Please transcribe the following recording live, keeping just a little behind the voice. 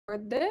for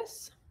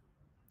this.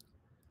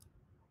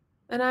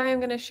 And I am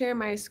going to share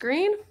my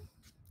screen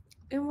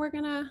and we're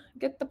going to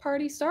get the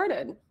party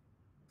started.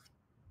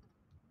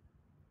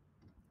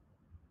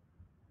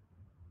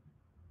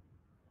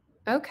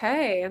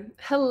 Okay.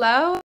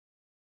 Hello.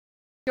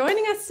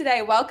 Joining us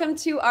today. Welcome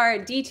to our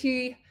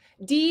DTCX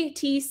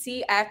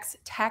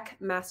Tech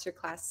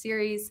Masterclass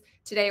series.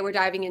 Today we're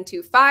diving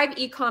into 5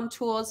 e-com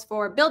tools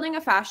for building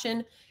a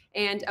fashion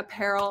and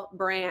apparel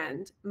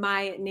brand.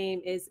 My name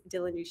is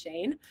Dillon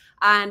Duchesne,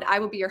 and I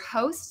will be your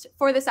host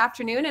for this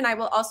afternoon, and I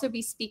will also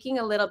be speaking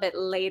a little bit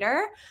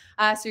later.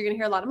 So you're going to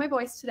hear a lot of my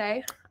voice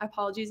today.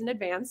 Apologies in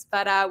advance,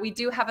 but we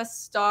do have a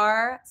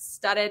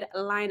star-studded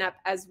lineup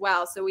as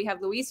well. So we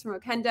have Luis from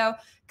Okendo,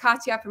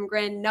 Katya from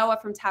Grin, Noah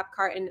from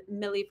Tapcart, and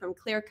Millie from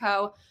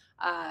Clearco.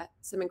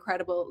 Some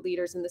incredible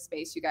leaders in the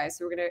space, you guys.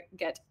 So we're going to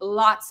get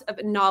lots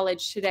of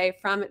knowledge today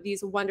from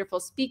these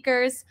wonderful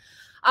speakers.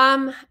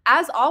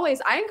 As always,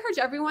 I encourage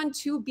everyone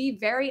to be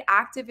very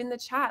active in the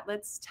chat.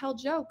 Let's tell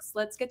jokes.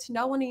 Let's get to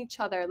know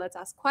each other. Let's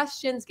ask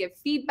questions, give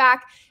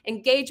feedback,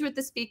 engage with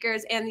the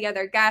speakers and the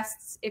other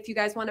guests. If you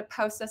guys want to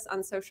post us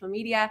on social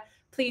media,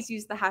 please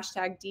use the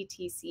hashtag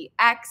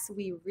DTCX.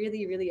 We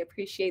really, really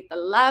appreciate the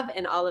love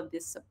and all of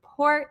this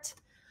support.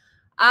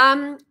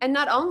 And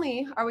not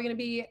only are we going to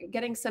be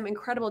getting some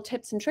incredible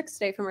tips and tricks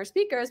today from our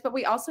speakers, but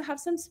we also have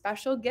some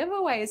special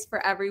giveaways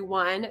for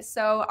everyone.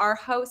 So our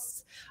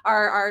hosts,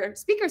 our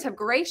speakers have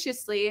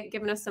graciously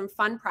given us some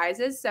fun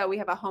prizes. So we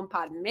have a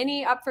HomePod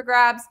Mini up for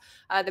grabs,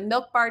 the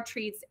Milk Bar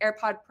Treats,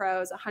 AirPod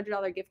Pros, a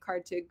 $100 gift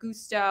card to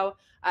Gusto,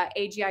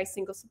 AGI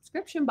single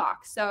subscription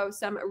box. So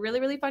some really,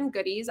 really fun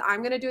goodies. I'm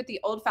going to do it the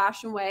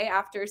old-fashioned way.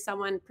 After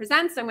someone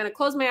presents, I'm going to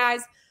close my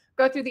eyes,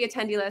 go through the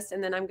attendee list,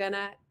 and then I'm going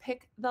to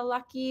pick the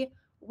lucky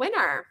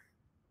winner.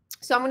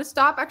 So I'm going to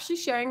stop actually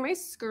sharing my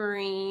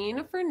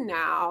screen for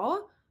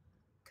now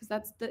because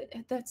that's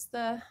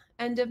the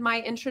end of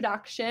my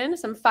introduction.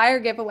 Some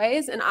fire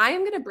giveaways, and I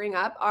am going to bring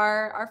up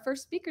our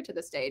first speaker to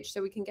the stage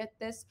so we can get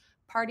this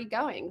party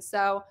going.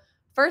 So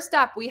first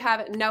up, we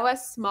have Noah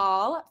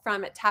Small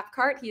from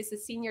Tapcart. He is the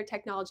Senior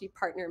Technology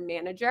Partner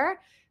Manager.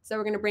 So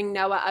we're going to bring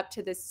Noah up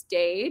to the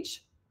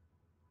stage.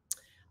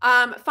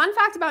 Fun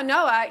fact about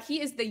Noah, he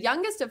is the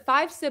youngest of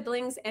 5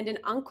 siblings and an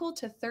uncle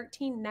to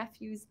 13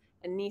 nephews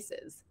and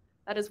nieces.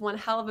 That is one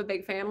hell of a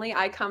big family.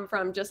 I come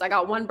from I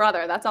got one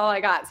brother. That's all I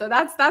got. So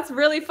that's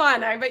really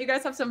fun. I bet you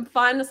guys have some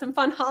fun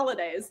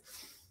holidays.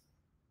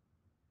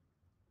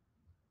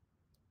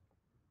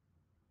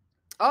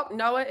 Oh,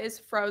 Noah is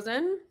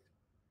frozen.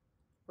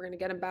 We're going to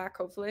get him back,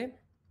 hopefully,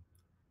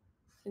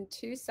 in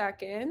 2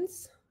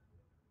 seconds.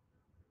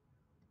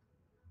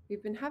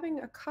 We've been having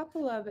a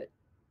couple of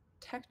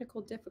technical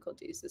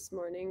difficulties this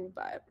morning,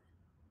 but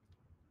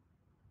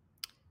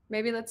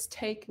maybe let's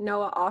take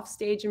Noah off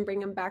stage and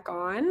bring him back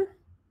on.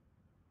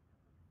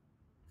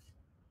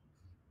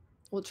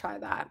 We'll try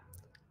that.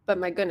 But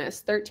my goodness,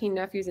 13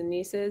 nephews and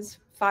nieces,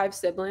 5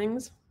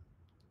 siblings.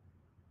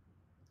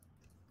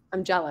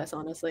 I'm jealous,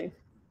 honestly.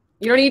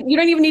 You don't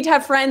even need to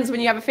have friends when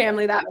you have a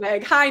family that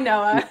big. Hi,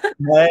 Noah.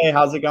 Hey,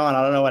 how's it going?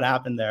 I don't know what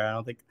happened there. I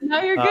don't think. No,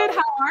 you're good.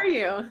 How are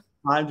you?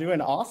 I'm doing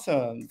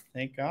awesome.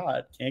 Thank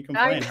God. Can't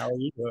complain. How are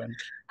you doing?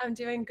 I'm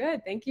doing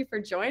good. Thank you for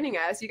joining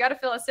us. You got to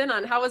fill us in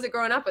on how was it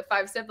growing up with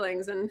 5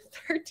 siblings and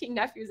 13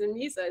 nephews and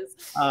nieces?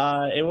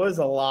 It was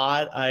a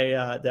lot.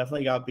 I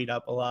definitely got beat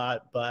up a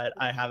lot, but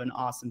I have an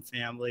awesome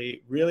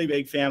family, really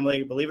big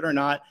family. Believe it or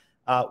not,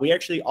 we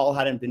actually all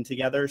hadn't been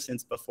together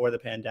since before the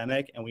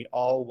pandemic, and we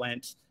all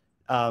went.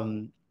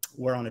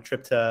 We're on a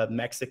trip to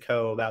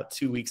Mexico about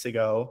 2 weeks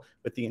ago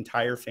with the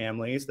entire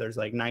family. So there's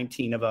like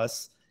 19 of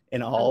us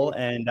in all,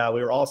 and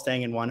we were all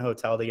staying in one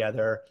hotel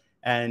together.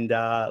 And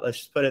let's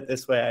just put it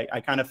this way,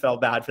 I kind of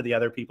felt bad for the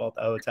other people at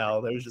the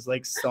hotel. There was just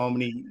like so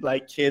many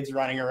like kids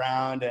running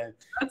around, and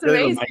that's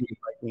really amazing. reminded me of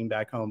like being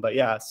back home. But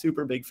yeah,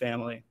 super big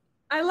family.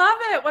 I love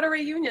it. What a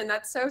reunion.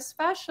 That's so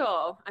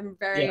special. I'm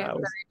very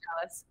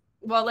jealous.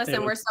 Well,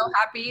 listen, we're so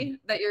happy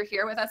that you're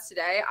here with us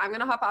today. I'm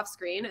going to hop off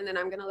screen and then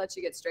I'm going to let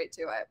you get straight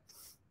to it.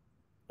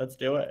 Let's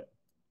do it.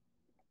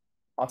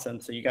 Awesome.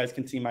 So you guys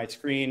can see my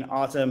screen.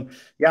 Awesome.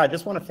 Yeah, I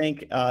just want to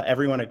thank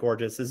everyone at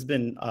Gorgias. This has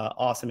been an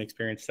awesome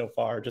experience so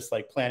far, just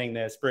like planning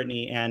this.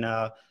 Brittany,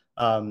 Anna,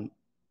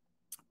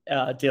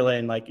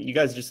 Dillon, like you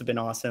guys just have been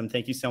awesome.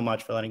 Thank you so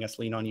much for letting us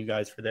lean on you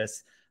guys for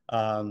this.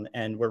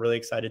 And we're really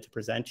excited to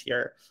present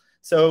here.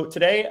 So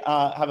today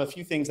I have a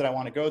few things that I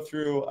want to go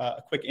through,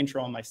 a quick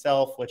intro on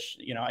myself, which,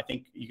 I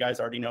think you guys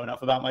already know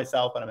enough about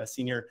myself, but I'm a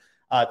senior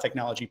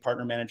technology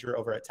partner manager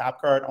over at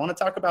Tapcart. I want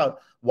to talk about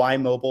why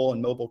mobile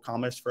and mobile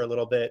commerce for a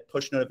little bit,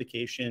 push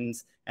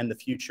notifications, and the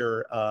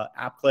future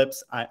app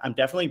clips. I'm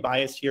definitely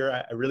biased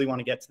here. I really want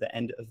to get to the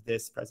end of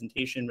this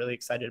presentation. Really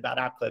excited about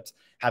app clips.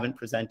 Haven't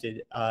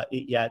presented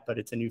it yet, but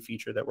it's a new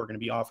feature that we're going to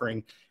be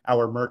offering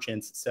our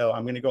merchants. So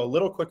I'm going to go a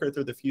little quicker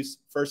through the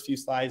first few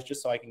slides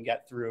just so I can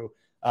get through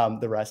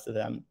the rest of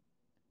them.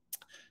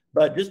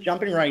 But just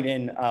jumping right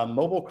in,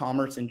 mobile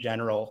commerce in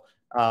general.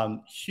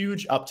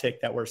 huge uptick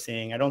that we're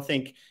seeing. I don't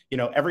think,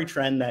 every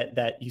trend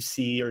that you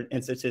see or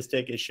in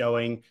statistic is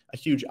showing a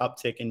huge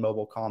uptick in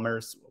mobile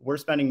commerce. We're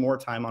spending more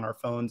time on our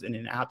phones and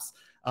in apps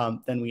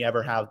than we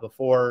ever have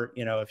before.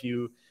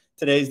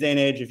 Today's day and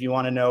age, if you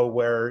want to know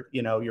where,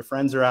 your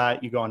friends are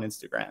at, you go on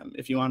Instagram.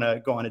 If you want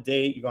to go on a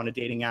date, you go on a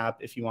dating app.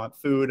 If you want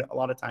food, a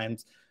lot of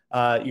times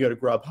you go to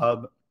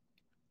Grubhub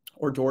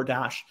or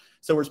DoorDash.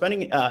 So we're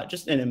spending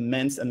just an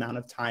immense amount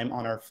of time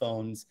on our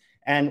phones.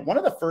 And one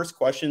of the first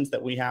questions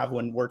that we have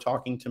when we're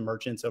talking to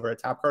merchants over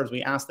at Tapcart is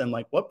we ask them,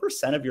 like, what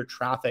 % of your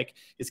traffic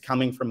is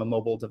coming from a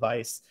mobile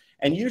device?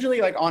 And usually,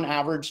 like, on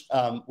average,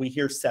 we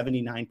hear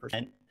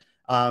 79%.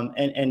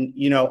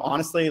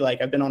 Honestly,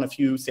 like, I've been on a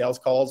few sales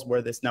calls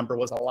where this number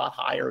was a lot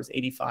higher. It was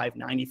 85,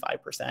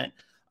 95%.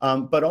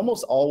 But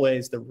almost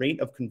always the rate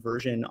of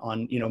conversion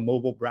on,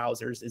 mobile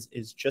browsers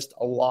is just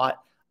a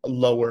lot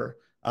lower.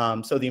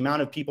 So the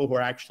amount of people who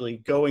are actually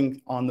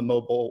going on the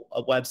mobile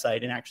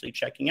website and actually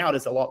checking out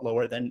is a lot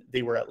lower than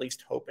they were at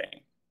least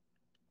hoping.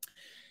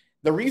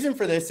 The reason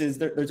for this is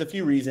there's a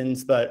few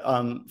reasons, but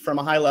from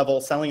a high level,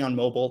 selling on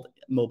mobile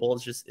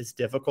is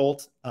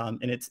difficult.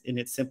 In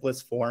its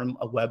simplest form,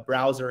 a web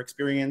browser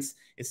experience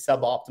is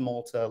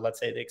suboptimal to, let's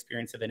say, the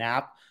experience of an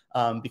app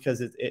because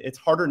it's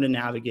harder to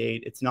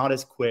navigate. It's not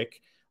as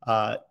quick,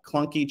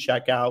 clunky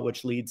checkout,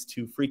 which leads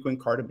to frequent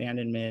cart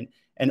abandonment.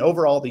 And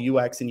overall, the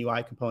UX and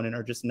UI component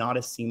are just not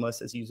as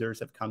seamless as users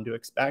have come to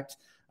expect.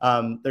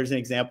 There's an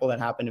example that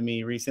happened to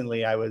me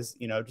recently. I was,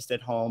 just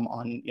at home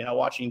on,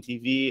 watching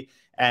TV,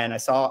 and I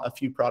saw a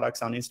few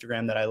products on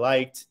Instagram that I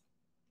liked,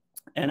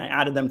 and I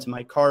added them to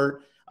my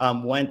cart,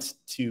 went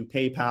to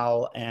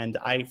PayPal, and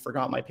I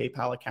forgot my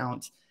PayPal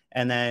account,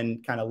 and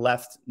then kind of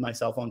left my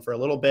cell phone for a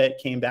little bit,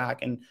 came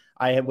back, and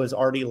I was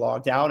already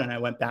logged out, and I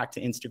went back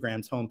to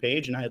Instagram's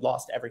homepage, and I had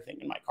lost everything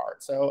in my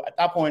cart. So at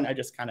that point, I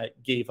just kind of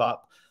gave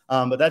up.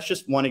 But that's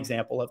just one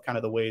example of kind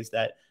of the ways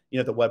that,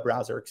 the web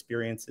browser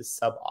experience is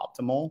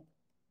suboptimal.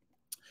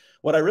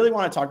 What I really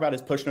want to talk about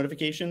is push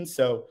notifications.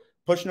 So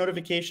push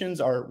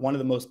notifications are one of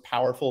the most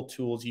powerful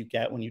tools you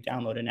get when you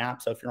download an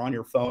app. So if you're on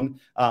your phone,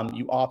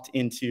 you opt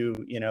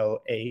into,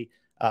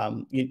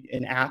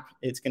 an app,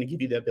 it's going to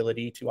give you the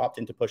ability to opt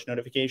into push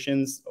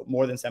notifications.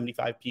 More than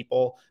 75%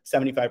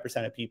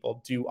 of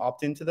people do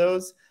opt into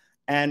those.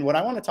 And what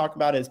I want to talk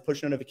about is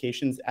push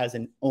notifications as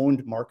an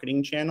owned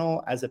marketing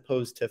channel as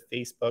opposed to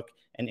Facebook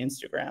and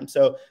Instagram.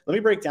 So let me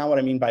break down what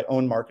I mean by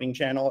owned marketing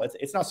channel.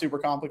 It's not super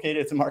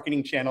complicated. It's a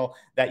marketing channel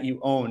that you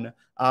own.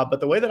 But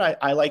the way that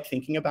I like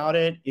thinking about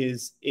it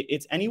is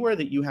it's anywhere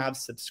that you have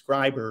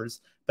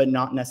subscribers, but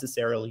not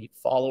necessarily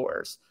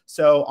followers.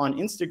 So on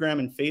Instagram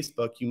and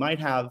Facebook, you might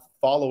have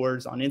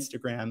followers on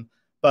Instagram,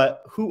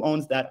 but who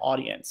owns that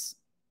audience?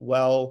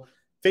 Well,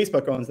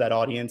 Facebook owns that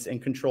audience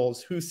and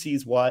controls who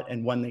sees what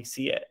and when they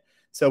see it.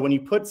 So when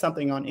you put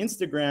something on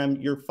Instagram,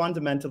 you're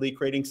fundamentally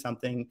creating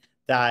something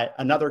that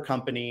another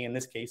company, in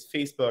this case,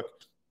 Facebook,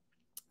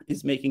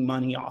 is making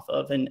money off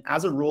of. And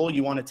as a rule,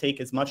 you want to take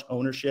as much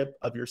ownership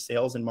of your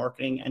sales and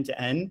marketing end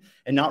to end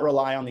and not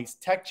rely on these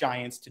tech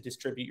giants to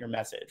distribute your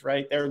message,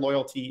 right? Their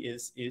loyalty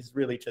is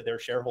really to their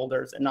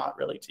shareholders and not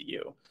really to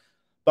you.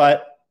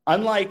 But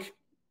unlike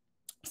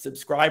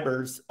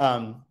subscribers,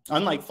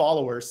 unlike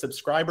followers,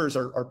 subscribers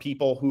are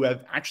people who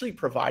have actually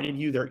provided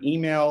you their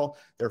email,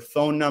 their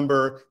phone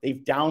number.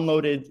 They've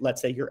downloaded,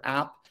 let's say, your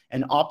app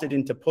and opted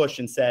into push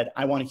and said,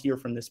 I want to hear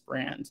from this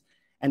brand.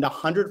 And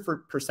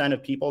 100%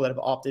 of people that have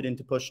opted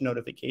into push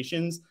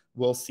notifications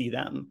will see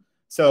them.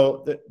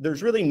 So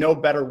there's really no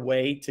better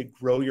way to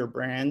grow your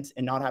brand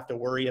and not have to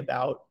worry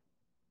about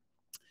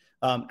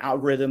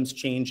algorithms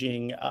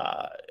changing,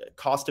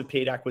 cost of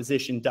paid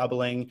acquisition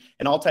doubling,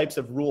 and all types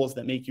of rules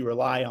that make you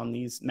rely on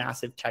these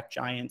massive tech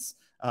giants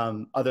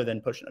other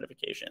than push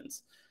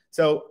notifications.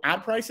 So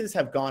ad prices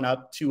have gone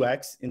up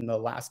 2x in the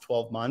last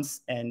 12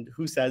 months. And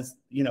who says,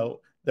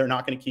 they're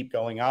not going to keep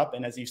going up?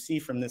 And as you see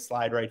from this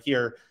slide right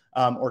here,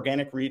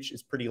 organic reach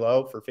is pretty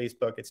low. For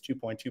Facebook, it's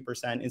 2.2%,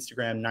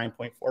 Instagram,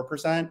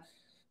 9.4%.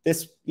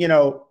 This,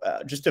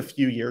 just a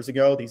few years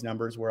ago, these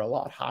numbers were a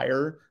lot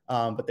higher,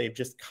 but they've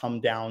just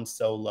come down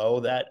so low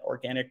that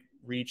organic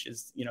reach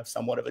is,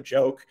 somewhat of a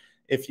joke.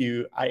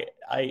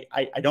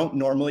 I don't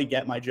normally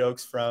get my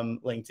jokes from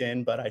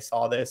LinkedIn, but I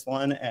saw this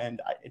one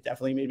and it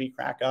definitely made me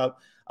crack up.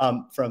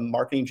 From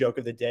Marketing Joke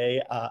of the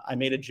Day, I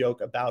made a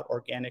joke about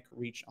organic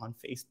reach on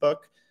Facebook.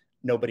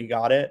 Nobody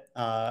got it.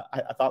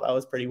 I thought that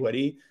was pretty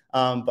witty,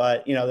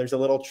 but there's a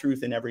little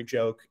truth in every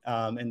joke,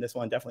 and this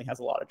one definitely has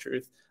a lot of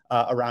truth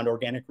around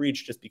organic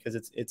reach, just because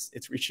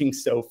it's reaching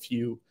so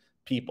few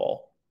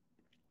people.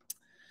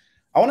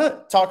 I want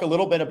to talk a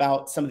little bit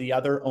about some of the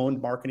other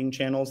owned marketing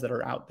channels that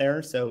are out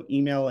there. So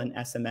email and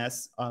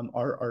SMS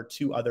are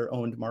two other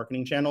owned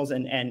marketing channels,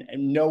 and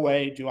in no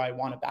way do I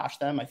want to bash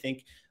them. I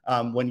think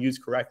when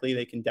used correctly,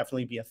 they can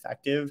definitely be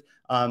effective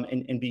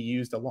and be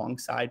used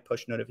alongside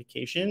push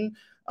notification.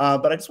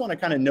 But I just want to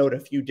kind of note a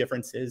few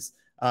differences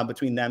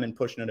between them and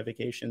push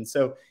notifications.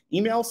 So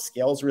email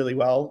scales really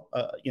well.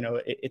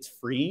 It's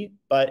free,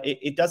 but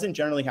it doesn't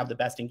generally have the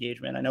best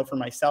engagement. I know for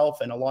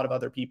myself and a lot of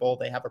other people,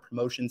 they have a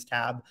promotions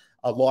tab.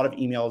 A lot of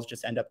emails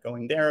just end up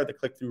going there. The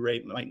click-through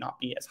rate might not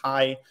be as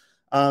high.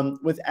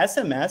 With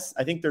SMS,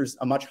 I think there's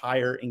a much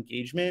higher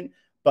engagement,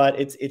 but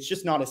it's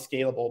just not as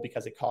scalable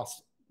because it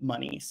costs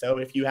money. So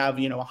if you have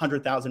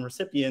 100,000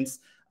 recipients,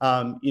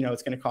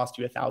 it's going to cost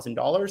you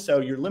 $1,000.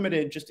 So you're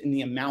limited just in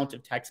the amount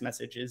of text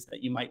messages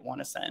that you might want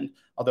to send,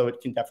 although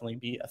it can definitely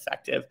be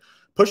effective.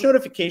 Push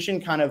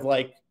notification kind of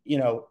like,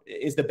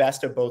 is the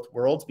best of both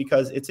worlds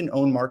because it's an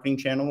own marketing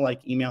channel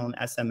like email and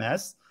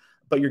SMS,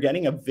 but you're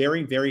getting a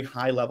very, very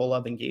high level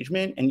of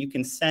engagement and you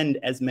can send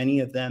as many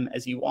of them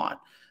as you want.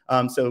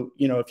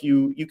 If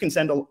you can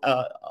send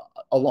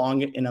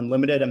along an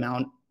unlimited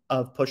amount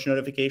of push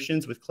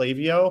notifications with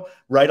Klaviyo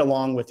right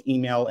along with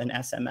email and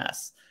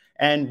SMS.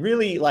 And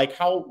really like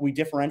how we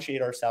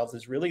differentiate ourselves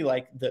is really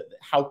like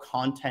how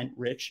content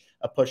rich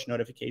a push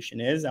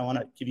notification is. I want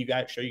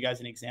to show you guys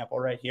an example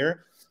right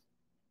here.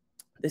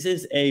 This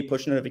is a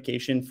push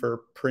notification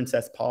for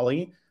Princess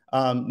Polly.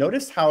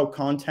 Notice how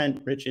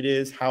content rich it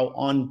is, how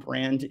on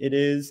brand it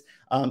is.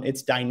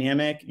 It's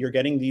dynamic. You're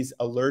getting these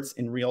alerts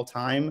in real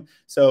time.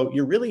 So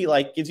you're really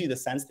gives you the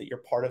sense that you're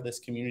part of this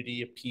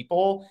community of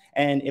people.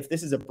 And if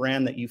this is a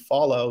brand that you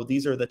follow,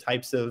 these are the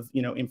types of,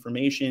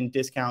 information,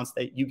 discounts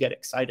that you get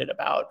excited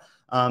about.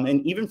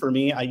 And even for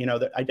me, I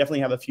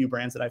definitely have a few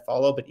brands that I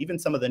follow, but even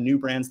some of the new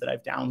brands that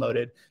I've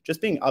downloaded, just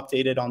being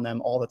updated on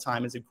them all the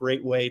time is a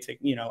great way to,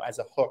 as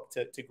a hook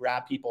to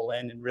grab people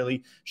in and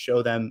really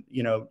show them,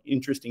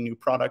 interesting new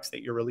products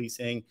that you're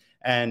releasing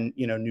and,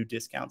 new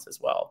discounts as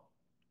well.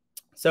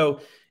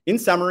 So in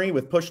summary,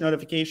 with push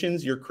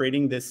notifications, you're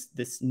creating this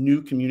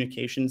new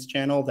communications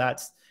channel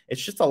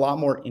it's just a lot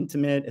more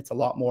intimate. It's a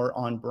lot more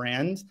on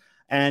brand.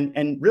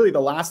 And really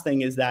the last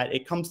thing is that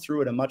it comes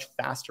through at a much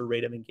faster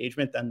rate of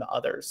engagement than the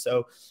others.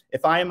 So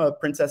if I am a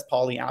Princess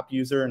Polly app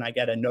user and I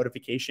get a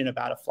notification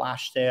about a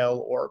flash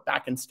sale or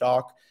back in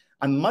stock,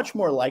 I'm much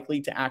more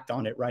likely to act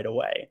on it right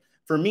away.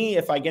 For me,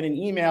 if I get an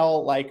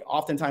email,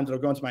 oftentimes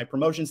it'll go into my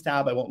promotions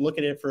tab. I won't look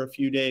at it for a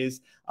few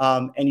days.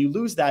 And you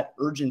lose that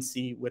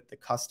urgency with the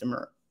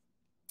customer.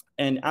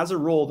 And as a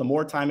rule, the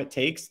more time it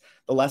takes,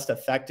 the less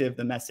effective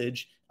the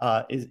message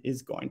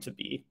is going to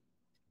be.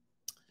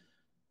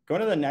 Going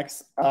to the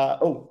next,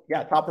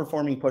 top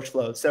performing push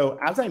flows. So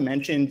as I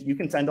mentioned, you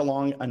can send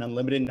along an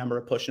unlimited number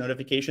of push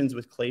notifications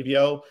with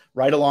Klaviyo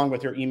right along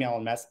with your email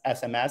and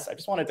SMS. I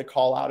just wanted to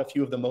call out a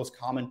few of the most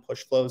common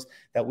push flows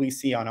that we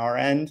see on our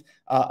end.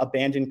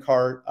 Abandoned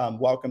cart,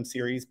 welcome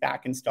series,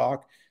 back in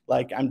stock.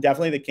 I'm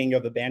definitely the king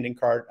of abandoned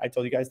cart. I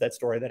told you guys that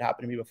story that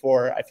happened to me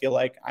before. I feel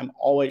like I'm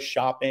always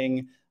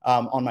shopping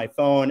on my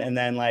phone. And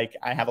then I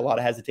have a lot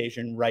of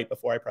hesitation right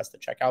before I press the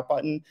checkout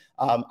button.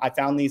 I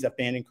found these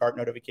abandoned cart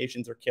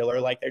notifications are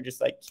killer. They're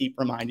just keep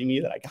reminding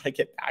me that I got to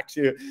get back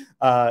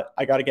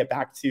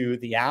to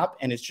the app.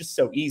 And it's just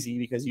so easy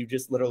because you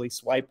just literally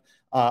swipe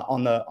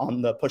on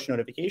the push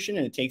notification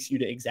and it takes you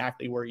to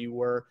exactly where you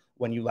were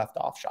when you left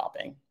off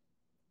shopping.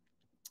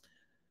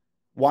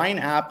 Why an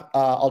app?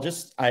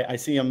 I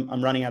see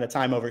I'm running out of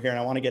time over here and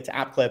I want to get to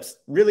app clips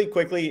really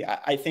quickly.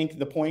 I think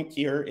the point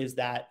here is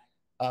that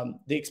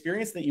the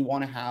experience that you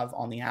want to have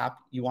on the app,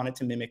 you want it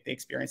to mimic the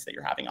experience that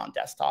you're having on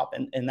desktop.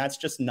 And that's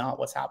just not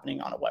what's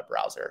happening on a web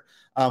browser.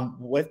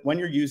 When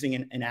you're using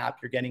an app,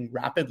 you're getting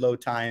rapid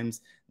load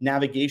times.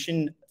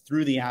 Navigation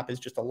through the app is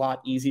just a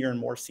lot easier and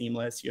more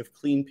seamless. You have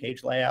clean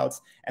page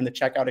layouts and the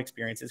checkout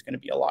experience is going to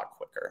be a lot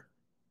quicker.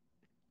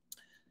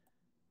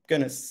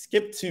 Going to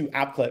skip to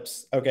app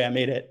clips. Okay, I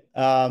made it.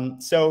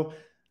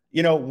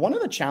 One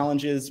of the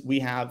challenges we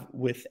have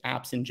with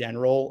apps in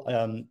general,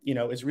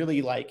 is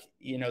really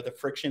the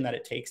friction that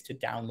it takes to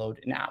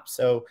download an app.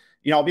 So,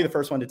 I'll be the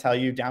first one to tell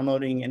you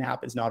downloading an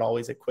app is not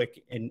always a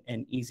quick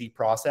and easy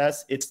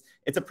process. It's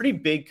a pretty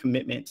big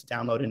commitment to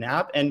download an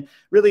app. And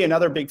really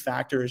another big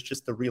factor is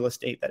just the real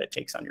estate that it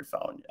takes on your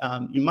phone.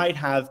 You might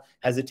have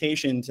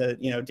hesitation to,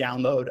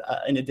 download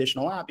an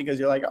additional app because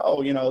you're like,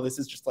 oh, this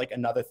is just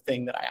another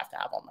thing that I have to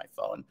have on my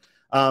phone.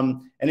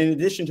 And in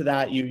addition to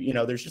that,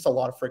 there's just a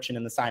lot of friction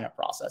in the sign-up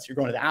process. You're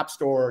going to the App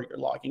Store, you're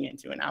logging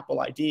into an Apple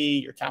ID,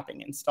 you're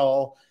tapping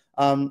install.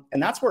 And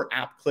that's where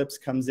app clips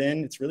comes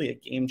in. It's really a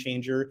game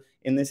changer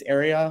in this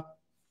area.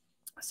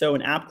 So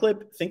an app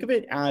clip, think of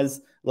it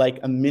as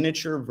a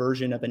miniature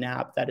version of an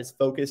app that is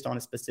focused on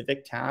a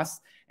specific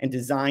task and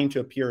designed to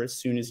appear as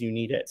soon as you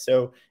need it.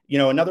 So,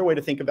 another way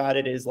to think about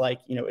it is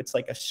it's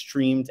like a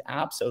streamed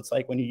app. So it's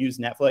when you use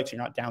Netflix, you're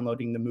not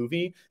downloading the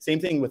movie. Same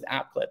thing with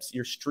app clips.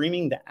 You're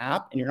streaming the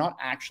app and you're not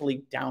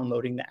actually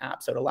downloading the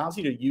app. So it allows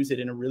you to use it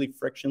in a really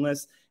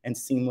frictionless and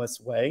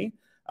seamless way.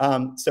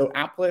 So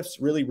app clips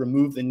really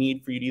remove the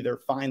need for you to either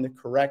find the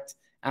correct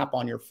app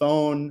on your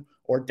phone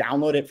or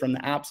download it from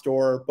the App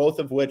Store, both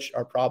of which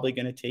are probably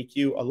going to take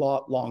you a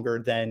lot longer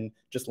than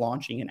just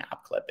launching an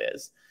app clip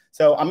is.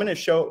 So I'm going to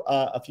show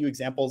a few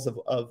examples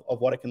of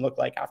what it can look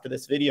like after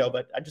this video,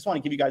 but I just want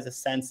to give you guys a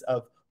sense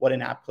of what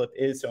an app clip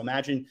is. So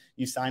imagine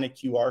you sign a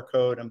QR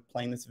code. I'm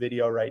playing this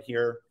video right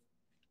here.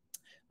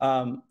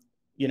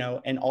 You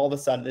know, and all of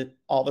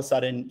a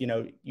sudden, you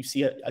know, you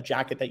see a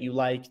jacket that you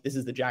like. This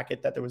is the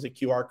jacket that there was a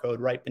QR code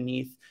right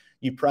beneath.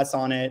 You press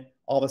on it.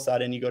 All of a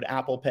sudden, you go to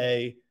Apple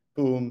Pay.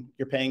 Boom,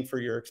 you're paying for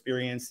your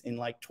experience in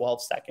like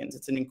 12 seconds.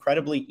 It's an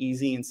incredibly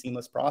easy and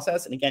seamless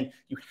process. And again,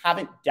 you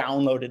haven't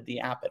downloaded the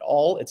app at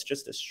all. It's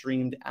just a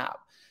streamed app.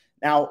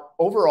 Now,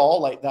 overall,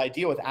 like the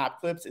idea with app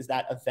clips is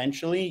that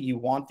eventually you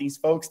want these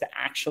folks to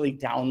actually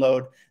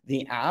download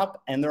the app.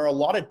 And there are a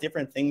lot of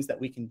different things that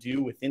we can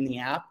do within the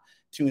app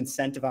to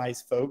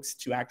incentivize folks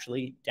to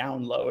actually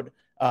download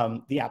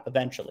the app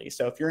eventually.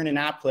 So if you're in an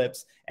app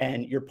clips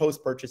and your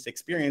post-purchase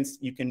experience,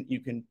 you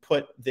can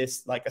put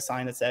this like a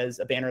sign that says,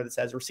 a banner that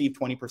says receive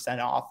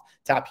 20% off,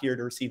 tap here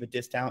to receive a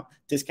discount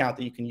that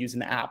you can use in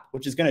the app,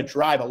 which is going to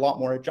drive a lot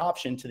more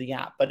adoption to the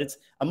app. But it's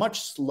a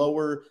much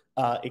slower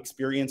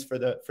experience for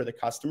the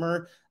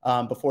customer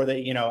before they,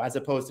 you know, as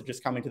opposed to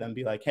just coming to them and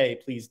be like, hey,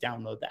 please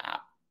download the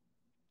app.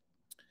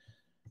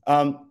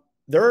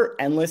 There are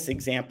endless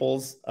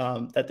examples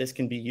that this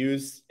can be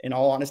used. In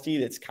all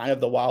honesty, it's kind of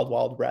the wild,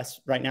 wild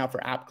west right now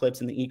for app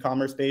clips in the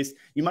e-commerce space.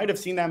 You might have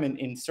seen them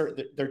in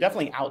certain, they're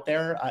definitely out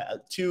there.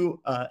 Two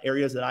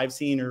areas that I've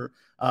seen are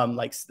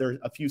like there's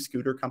a few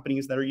scooter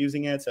companies that are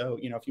using it. So,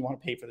 you know, if you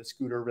want to pay for the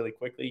scooter really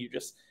quickly, you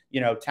just,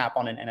 you know, tap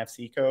on an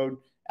NFC code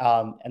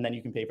and then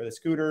you can pay for the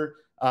scooter.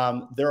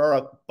 There are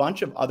a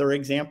bunch of other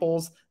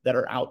examples that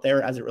are out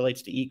there as it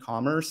relates to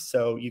e-commerce.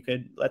 So you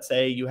could, let's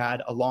say you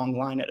had a long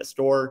line at a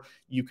store,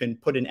 you can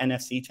put an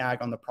NFC tag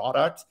on the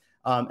product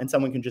and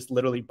someone can just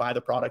literally buy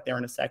the product there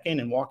in a second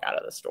and walk out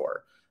of the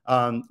store.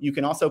 You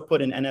can also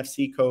put an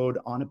NFC code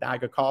on a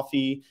bag of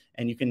coffee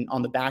and you can,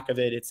 on the back of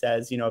it, it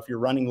says, you know, if you're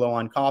running low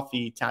on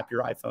coffee, tap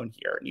your iPhone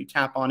here and you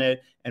tap on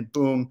it and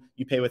boom,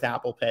 you pay with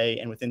Apple Pay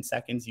and within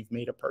seconds you've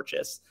made a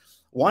purchase.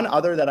 One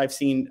other that I've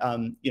seen,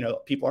 you know,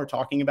 people are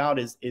talking about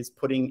is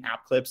putting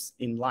app clips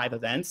in live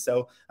events.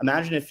 So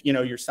imagine if, you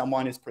know,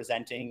 someone is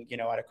presenting, you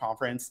know, at a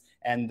conference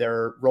and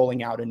they're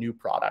rolling out a new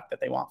product that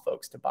they want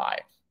folks to buy.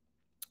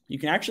 You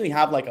can actually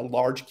have like a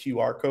large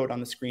QR code on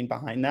the screen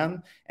behind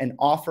them and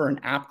offer an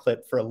app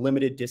clip for a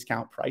limited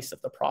discount price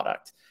of the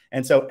product.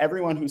 And so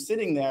everyone who's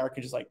sitting there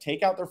can just like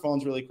take out their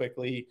phones really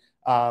quickly,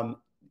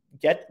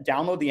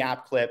 download the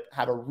app clip,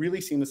 have a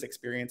really seamless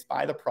experience,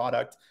 buy the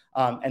product,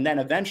 and then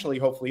eventually,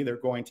 hopefully, they're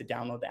going to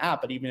download the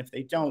app. But even if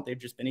they don't, they've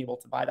just been able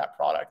to buy that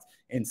product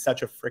in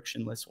such a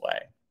frictionless way.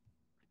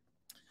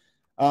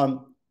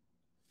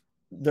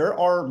 There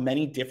are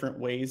many different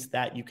ways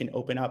that you can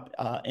open up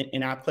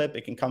an app clip.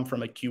 It can come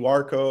from a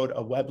QR code,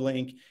 a web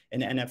link,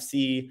 an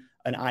NFC,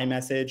 an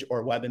iMessage,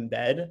 or web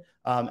embed.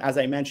 As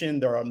I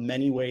mentioned, there are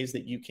many ways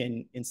that you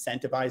can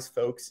incentivize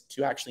folks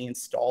to actually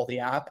install the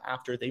app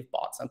after they've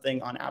bought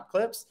something on app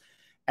clips.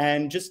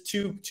 And just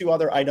two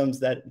other items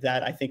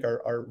that I think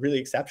are really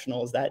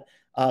exceptional is that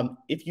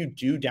if you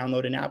do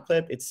download an app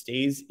clip, it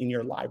stays in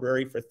your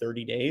library for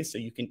 30 days. So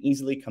you can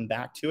easily come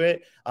back to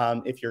it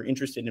if you're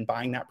interested in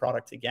buying that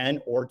product again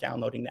or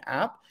downloading the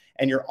app,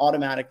 and you're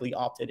automatically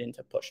opted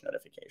into push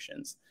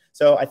notifications.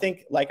 So I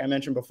think, like I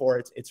mentioned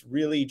before, it's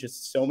really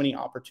just so many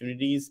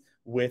opportunities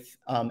with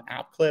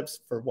app clips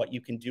for what you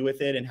can do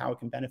with it and how it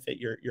can benefit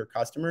your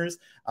customers.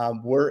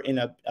 We're in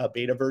a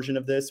beta version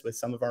of this with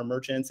some of our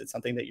merchants. It's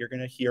something that you're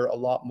going to hear a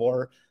lot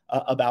more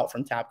about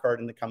from Tapcart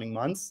in the coming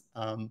months.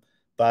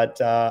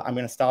 But I'm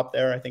going to stop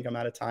there. I think I'm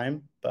out of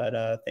time,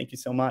 but thank you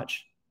so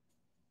much.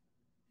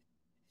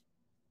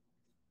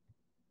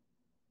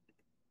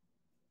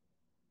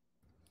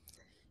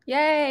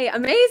 Yay,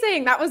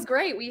 amazing. That was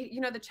great.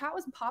 The chat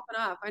was popping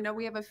up. I know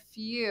we have a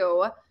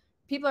few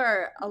people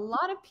a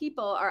lot of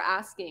people are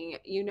asking,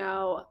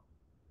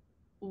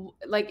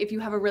 like if you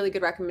have a really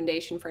good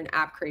recommendation for an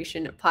app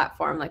creation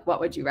platform, like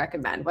what would you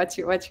recommend? What's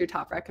your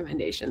top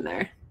recommendation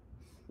there?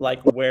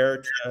 Like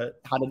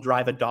how to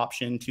drive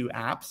adoption to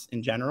apps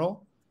in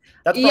general.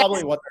 That's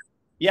probably what.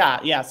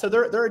 Yeah. So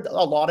there are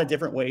a lot of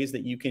different ways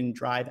that you can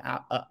drive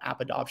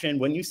app adoption.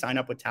 When you sign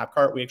up with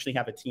Tapcart, we actually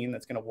have a team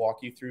that's going to walk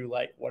you through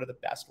like what are the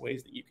best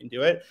ways that you can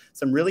do it.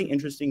 Some really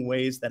interesting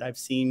ways that I've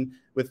seen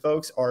with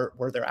folks are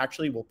where they're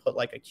actually will put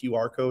like a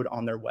QR code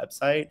on their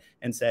website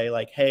and say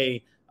like,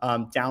 hey,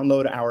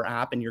 download our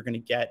app and you're going to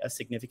get a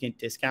significant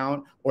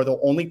discount, or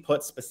they'll only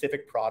put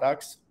specific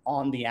products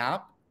on the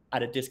app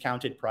at a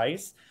discounted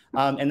price.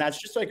 And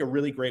that's just like a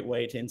really great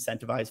way to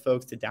incentivize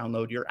folks to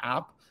download your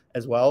app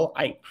as well.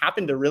 I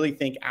happen to really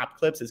think app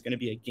clips is going to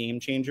be a game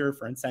changer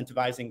for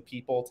incentivizing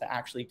people to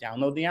actually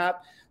download the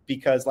app,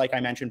 because like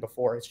I mentioned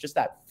before, it's just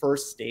that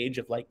first stage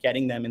of like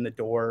getting them in the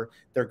door.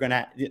 They're going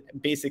to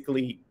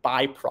basically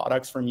buy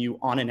products from you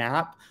on an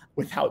app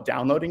without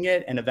downloading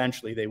it. And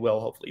eventually they will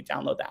hopefully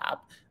download the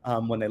app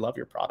when they love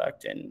your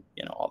product and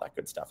all that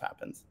good stuff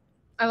happens.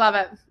 I love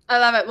it.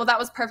 Well, that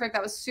was perfect.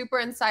 That was super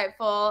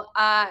insightful.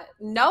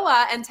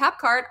 Noah and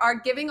Tapcart are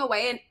giving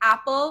away an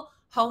Apple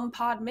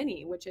HomePod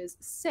Mini, which is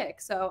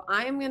sick. So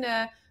I am going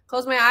to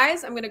close my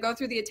eyes. I'm going to go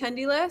through the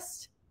attendee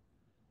list.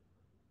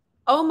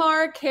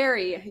 Omar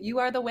Carey, you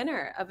are the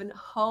winner of an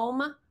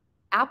HomePod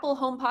Apple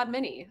HomePod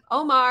Mini.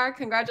 Omar,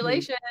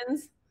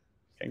 congratulations.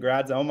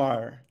 Congrats,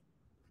 Omar.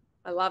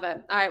 I love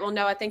it. All right. Well,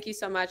 Noah, thank you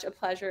so much. A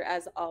pleasure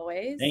as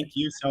always. Thank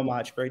you so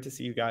much. Great to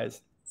see you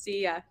guys.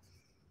 See ya.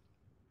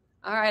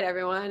 All right,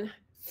 everyone.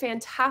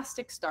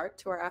 Fantastic start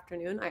to our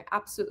afternoon. I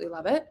absolutely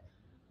love it.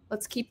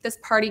 Let's keep this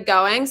party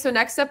going. So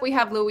next up, we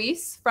have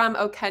Luis from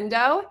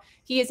Okendo.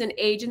 He is an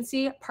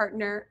agency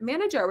partner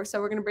manager. So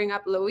we're going to bring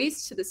up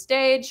Luis to the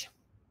stage.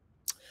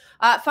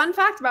 Fun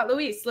fact about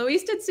Luis.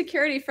 Luis did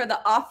security for the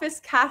Office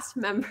cast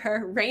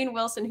member, Rainn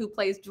Wilson, who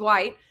plays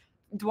Dwight.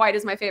 Dwight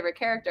is my favorite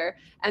character.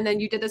 And then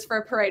you did this for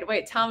a parade.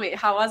 Wait, tell me,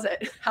 how was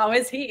it? How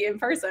is he in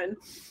person?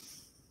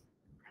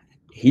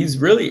 He's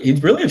really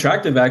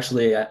attractive,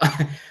 actually.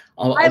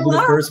 I'll be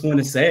the first one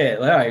to say it.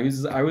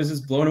 Yeah, I was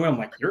just blown away. I'm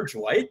like, you're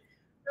Dwight?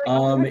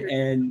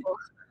 And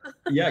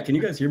yeah, can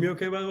you guys hear me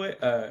okay, by the way?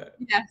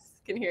 Yes,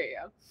 can hear you.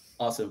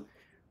 Awesome.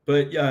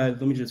 But yeah,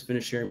 let me just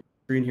finish sharing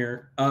screen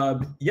here.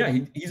 Yeah,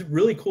 he's a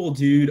really cool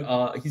dude.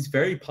 He's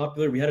very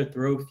popular. We had to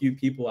throw a few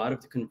people out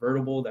of the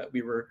convertible that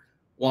we were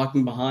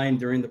walking behind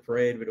during the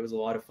parade, but it was a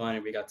lot of fun,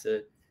 and we got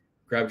to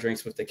grab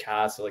drinks with the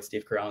cast, so like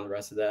Steve Carell and the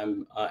rest of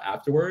them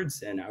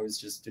afterwards. And I was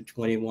just a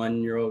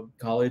 21-year-old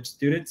college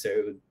student, so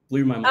it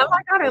blew my mind. Oh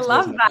my God, I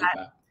love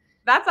that.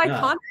 That's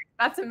iconic.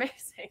 That's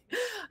amazing.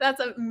 That's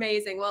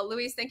amazing. Well,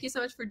 Luis, thank you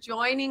so much for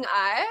joining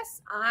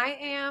us. I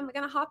am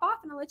going to hop off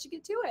and I'll let you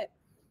get to it.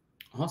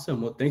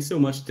 Awesome. Well, thanks so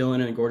much,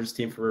 Dillon and Gorgias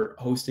team, for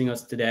hosting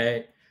us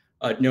today.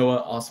 Noah,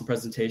 awesome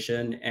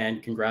presentation,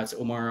 and congrats,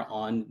 Omar,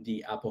 on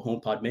the Apple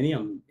HomePod Mini.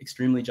 I'm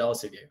extremely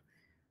jealous of you.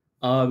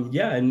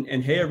 Yeah,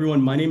 and hey,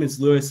 everyone, my name is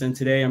Lewis, and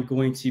today I'm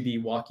going to be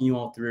walking you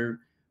all through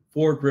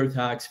 4 growth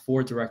hacks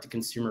for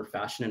direct-to-consumer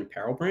fashion and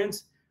apparel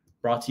brands,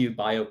 brought to you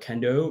by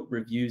Okendo,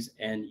 Reviews,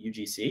 and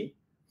UGC.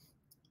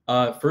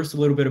 First, a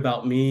little bit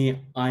about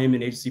me. I am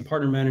an agency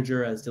partner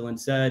manager, as Dillon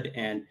said,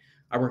 and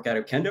I work at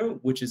Okendo,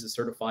 which is a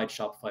certified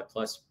Shopify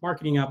Plus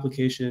marketing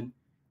application,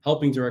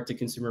 helping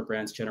direct-to-consumer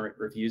brands generate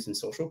reviews and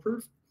social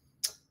proof.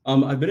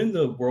 I've been in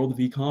the world of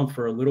e-com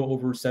for a little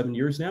over 7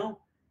 years now.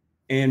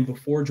 And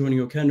before joining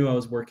Okendo, I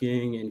was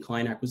working in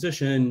client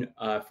acquisition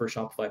for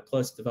Shopify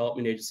Plus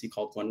development agency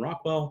called Glenn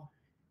Rockwell.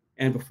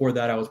 And before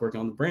that, I was working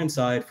on the brand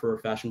side for a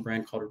fashion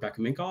brand called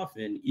Rebecca Minkoff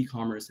in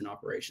e-commerce and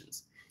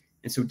operations.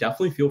 And so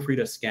definitely feel free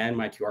to scan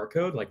my QR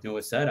code. Like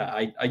Noah said,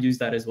 I use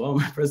that as well in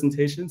my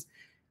presentations.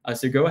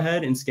 So go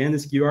ahead and scan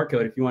this QR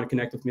code if you want to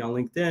connect with me on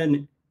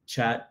LinkedIn,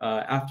 chat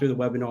after the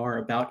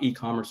webinar about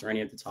e-commerce or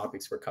any of the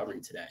topics we're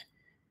covering today.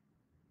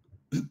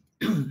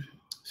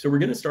 So we're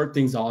going to start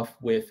things off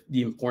with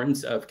the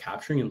importance of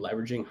capturing and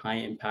leveraging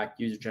high-impact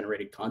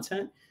user-generated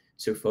content,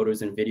 so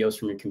photos and videos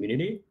from your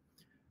community.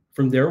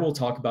 From there, we'll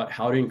talk about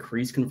how to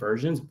increase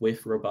conversions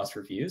with robust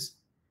reviews.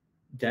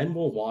 Then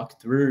we'll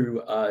walk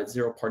through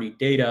zero-party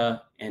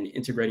data and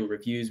integrating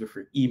reviews with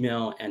your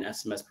email and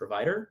SMS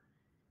provider.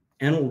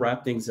 And we'll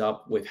wrap things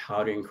up with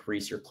how to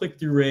increase your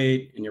click-through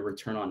rate and your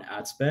return on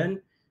ad spend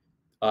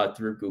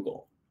through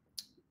Google.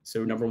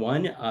 So number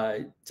one,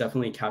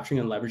 definitely capturing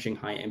and leveraging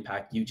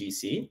high-impact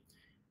UGC.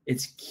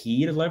 It's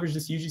key to leverage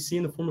this UGC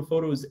in the form of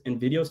photos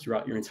and videos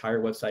throughout your entire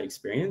website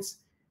experience.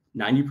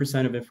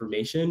 90% of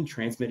information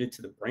transmitted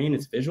to the brain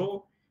is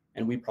visual,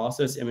 and we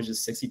process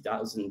images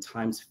 60,000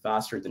 times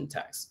faster than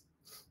text.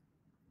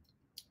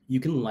 You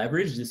can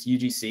leverage this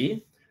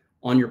UGC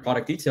on your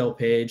product detail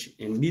page,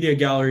 in media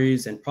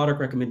galleries and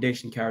product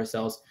recommendation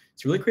carousels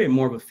to really create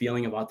more of a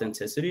feeling of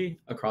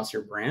authenticity across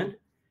your brand.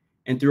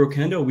 And through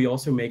Okendo, we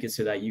also make it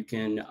so that you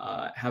can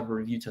have a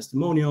review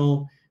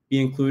testimonial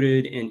be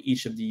included in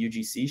each of the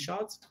UGC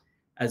shots,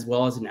 as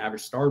well as an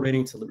average star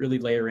rating to really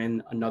layer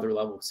in another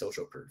level of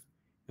social proof.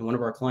 And one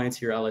of our clients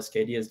here,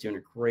 LSKD, is doing a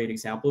great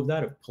example of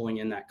that, of pulling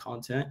in that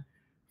content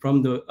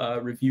from the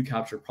review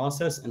capture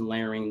process and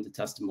layering the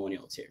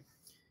testimonial too.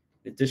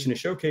 In addition to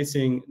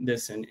showcasing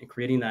this and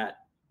creating that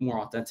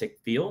more authentic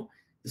feel,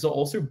 this will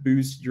also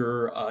boost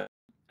your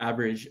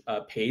average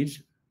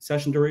page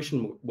session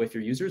duration with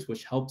your users,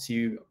 which helps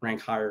you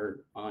rank higher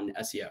on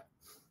SEO.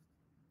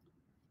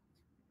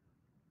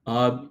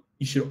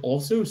 You should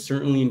also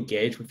certainly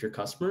engage with your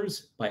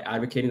customers by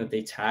advocating that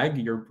they tag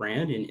your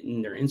brand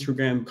in their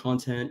Instagram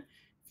content,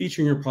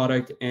 featuring your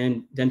product,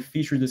 and then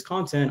feature this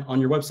content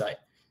on your website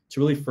to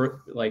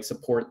really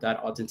support that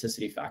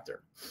authenticity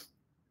factor.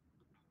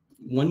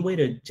 One way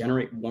to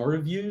generate more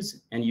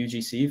reviews and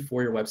UGC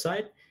for your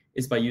website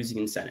is by using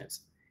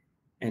incentives.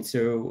 And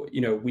so,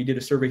 we did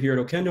a survey here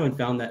at Okendo and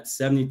found that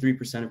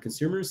 73% of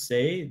consumers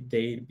say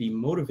they'd be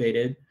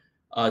motivated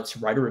to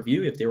write a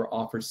review if they were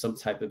offered some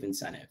type of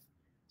incentive.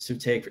 So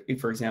take,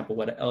 for example,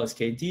 what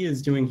LSKD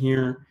is doing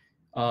here.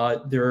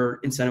 They're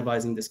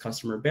incentivizing this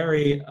customer,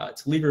 Barry,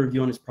 to leave a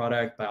review on his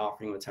product by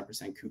offering him a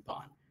 10%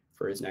 coupon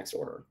for his next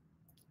order.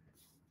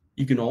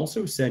 You can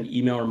also send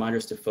email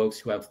reminders to folks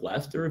who have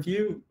left a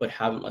review but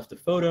haven't left a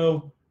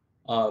photo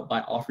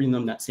by offering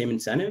them that same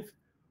incentive.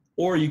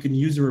 Or you can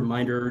use a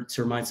reminder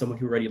to remind someone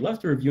who already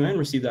left a review and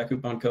received that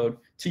coupon code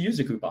to use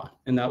a coupon.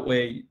 And that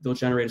way they'll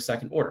generate a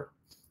second order.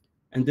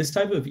 And this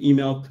type of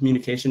email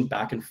communication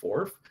back and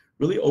forth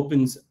really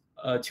opens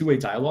a two-way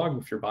dialogue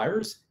with your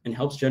buyers and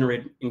helps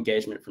generate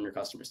engagement from your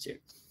customers too.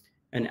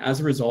 And as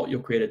a result,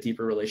 you'll create a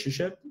deeper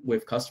relationship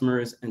with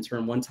customers and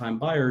turn one-time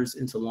buyers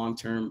into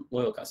long-term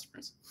loyal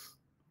customers.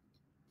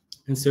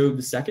 And so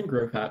the second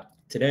growth hack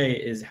today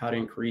is how to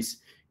increase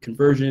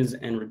conversions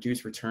and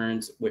reduce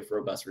returns with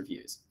robust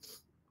reviews.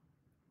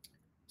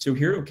 So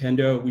here at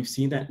Okendo, we've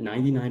seen that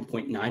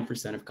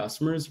 99.9% of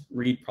customers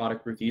read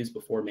product reviews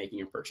before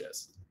making a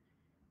purchase.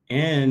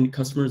 And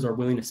customers are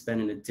willing to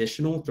spend an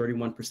additional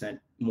 31%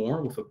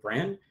 more with a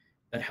brand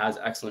that has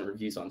excellent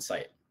reviews on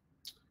site.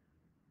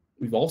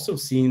 We've also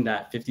seen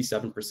that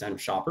 57%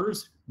 of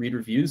shoppers read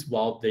reviews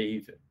while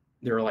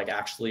they're like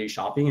actually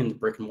shopping in the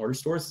brick and mortar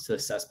stores to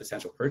assess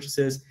potential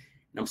purchases.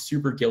 And I'm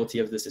super guilty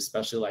of this,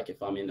 especially like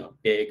if I'm in a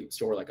big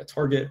store like a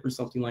Target or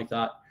something like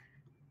that.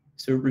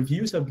 So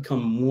reviews have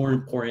become more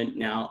important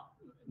now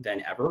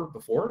than ever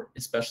before,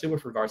 especially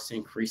with regards to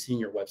increasing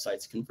your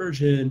website's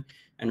conversion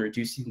and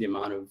reducing the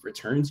amount of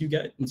returns you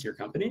get into your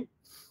company.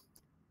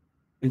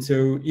 And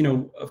so,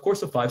 of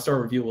course, a 5-star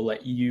review will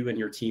let you and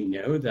your team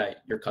know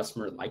that your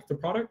customer liked the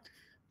product,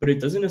 but it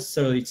doesn't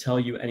necessarily tell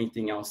you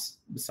anything else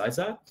besides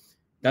that.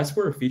 That's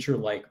where a feature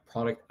like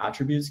product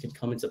attributes can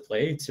come into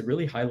play to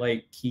really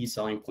highlight key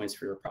selling points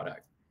for your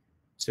product.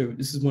 So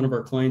this is one of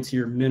our clients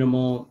here,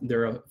 Minimal.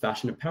 They're a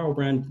fashion apparel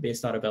brand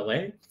based out of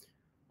LA.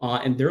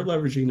 And they're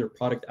leveraging their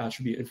product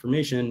attribute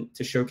information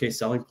to showcase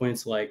selling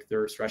points like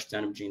their stretch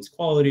denim jeans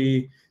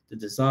quality, the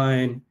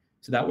design.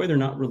 So that way they're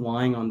not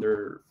relying on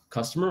their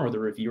customer or the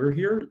reviewer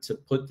here to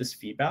put this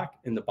feedback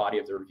in the body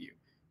of the review.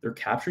 They're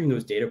capturing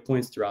those data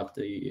points throughout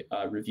the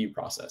review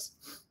process.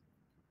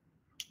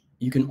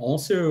 You can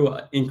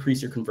also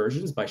increase your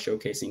conversions by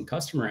showcasing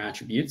customer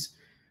attributes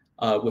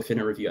within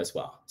a review as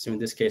well. So in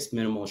this case,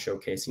 Minimal is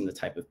showcasing the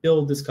type of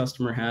build this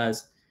customer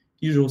has,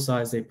 usual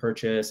size they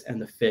purchase,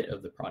 and the fit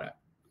of the product.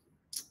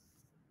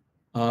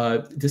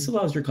 This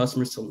allows your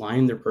customers to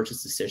align their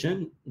purchase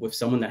decision with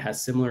someone that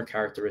has similar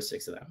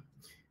characteristics to them.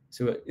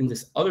 So in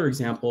this other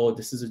example,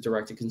 this is a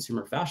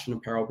direct-to-consumer fashion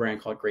apparel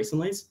brand called Grace &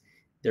 Lace.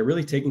 They're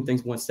really taking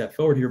things one step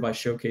forward here by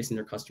showcasing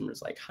their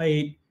customers like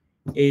height,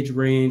 age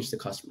range, the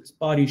customer's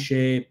body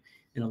shape,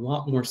 and a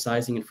lot more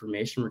sizing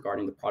information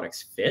regarding the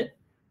product's fit.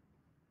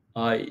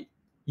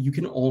 You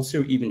can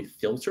also even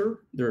filter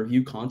the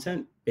review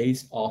content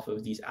based off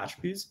of these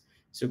attributes,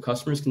 so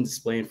customers can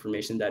display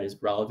information that is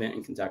relevant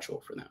and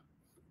contextual for them.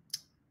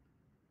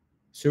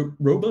 So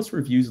robust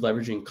reviews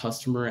leveraging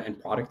customer and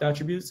product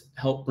attributes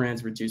help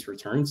brands reduce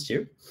returns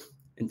too.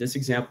 In this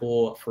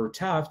example for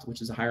Taft, which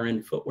is a higher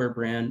end footwear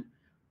brand,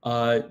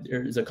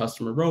 there's a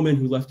customer, Roman,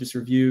 who left this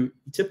review.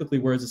 He typically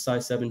wears a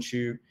size 7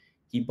 shoe.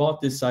 He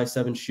bought this size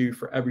 7 shoe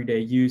for everyday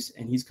use,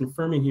 and he's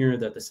confirming here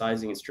that the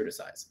sizing is true to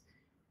size.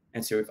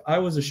 And so if I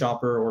was a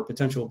shopper or a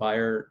potential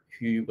buyer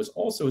who was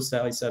also a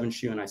size 7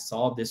 shoe and I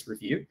saw this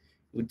review, it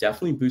would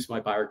definitely boost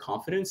my buyer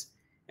confidence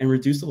and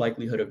reduce the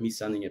likelihood of me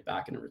sending it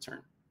back in a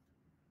return.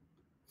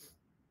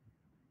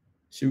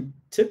 So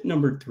tip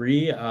number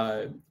 3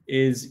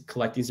 is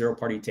collecting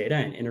zero-party data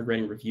and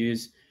integrating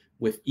reviews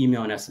with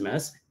email and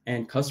SMS.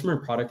 And customer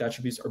and product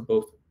attributes are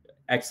both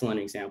excellent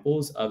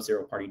examples of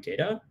zero-party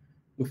data,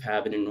 which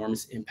have an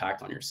enormous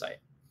impact on your site.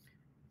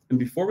 And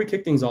before we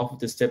kick things off with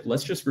this tip,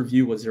 let's just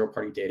review what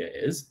zero-party data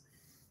is.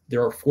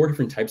 There are 4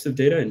 different types of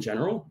data in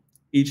general,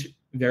 each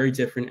very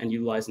different and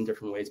utilized in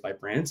different ways by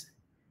brands.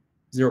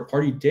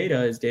 Zero-party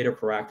data is data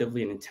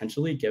proactively and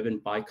intentionally given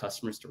by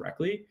customers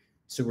directly.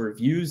 So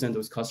reviews and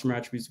those customer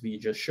attributes we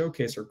just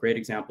showcased are great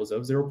examples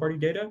of zero-party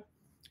data.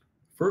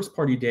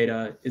 First-party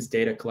data is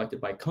data collected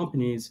by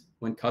companies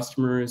when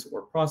customers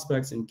or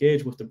prospects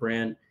engage with the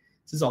brand.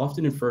 This is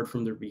often inferred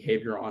from their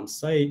behavior on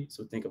site.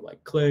 So think of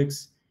like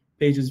clicks,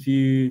 pages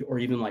viewed, or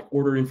even like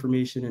order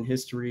information and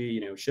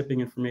history, shipping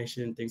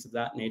information, things of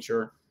that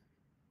nature.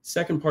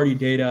 Second-party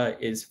data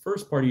is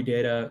first-party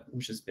data,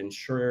 which has been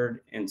shared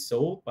and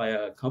sold by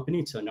a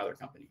company to another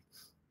company.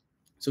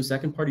 So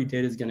second-party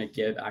data is going to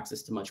give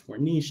access to much more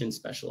niche and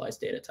specialized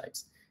data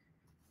types.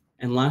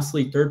 And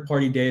lastly,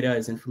 third-party data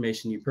is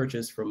information you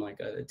purchase from like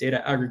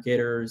data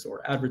aggregators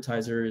or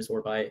advertisers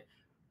or by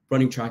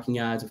running tracking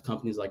ads with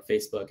companies like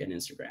Facebook and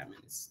Instagram. And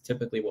it's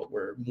typically what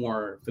we're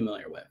more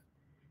familiar with.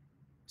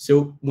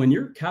 So when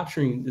you're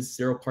capturing this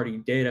zero-party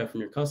data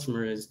from your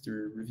customers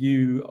through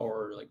review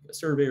or like a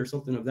survey or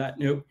something of that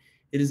note,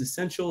 it is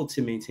essential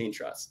to maintain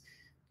trust.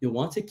 You'll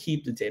want to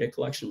keep the data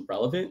collection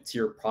relevant to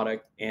your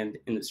product and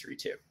industry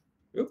too.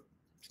 Oop,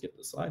 skip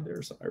the slide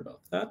there, sorry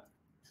about that.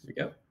 Here we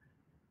go.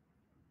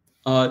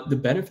 The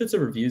benefits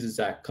of reviews is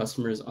that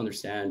customers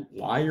understand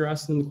why you're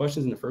asking them the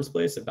questions in the first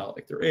place about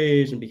like their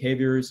age and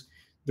behaviors.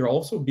 They're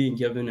also being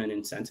given an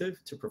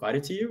incentive to provide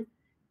it to you,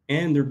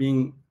 and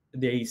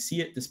they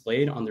see it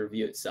displayed on the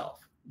review itself.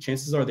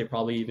 Chances are they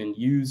probably even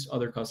used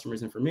other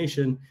customers'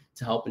 information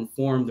to help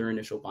inform their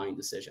initial buying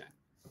decision.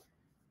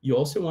 You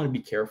also want to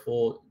be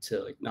careful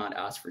to not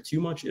ask for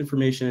too much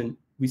information.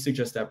 We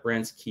suggest that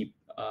brands keep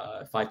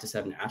 5 to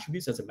 7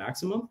 attributes as a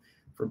maximum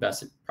for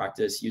best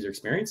practice user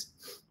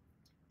experience.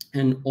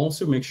 And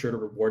also make sure to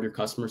reward your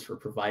customers for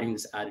providing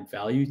this added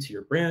value to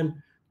your brand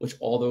which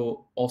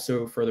although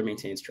also further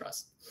maintains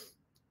trust.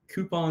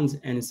 Coupons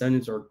and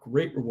incentives are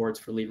great rewards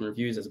for leaving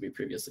reviews, as we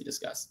previously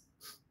discussed.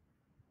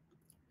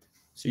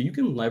 So you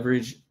can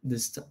leverage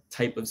this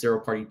type of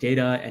zero-party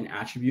data and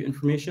attribute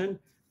information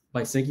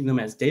by syncing them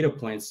as data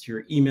points to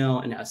your email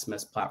and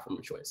SMS platform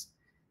of choice.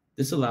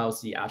 This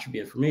allows the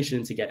attribute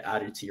information to get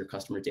added to your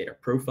customer data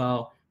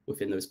profile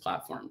within those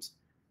platforms.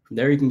 From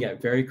there, you can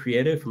get very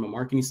creative from a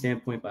marketing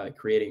standpoint by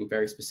creating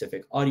very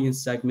specific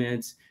audience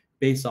segments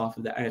based off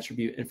of the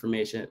attribute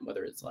information,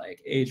 whether it's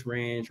like age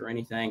range or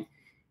anything.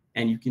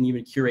 And you can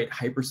even curate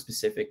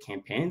hyper-specific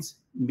campaigns,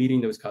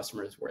 meeting those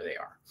customers where they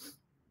are.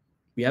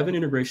 We have an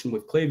integration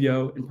with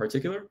Klaviyo in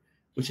particular,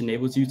 which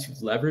enables you to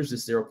leverage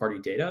this zero-party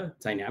data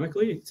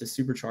dynamically to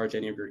supercharge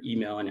any of your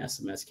email and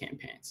SMS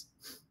campaigns.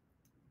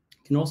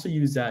 You can also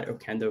use that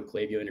Okendo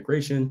Klaviyo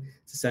integration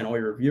to send all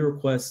your review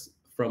requests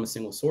from a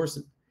single source.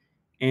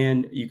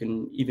 And you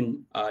can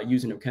even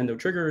use an Okendo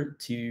trigger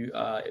to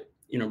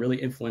really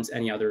influence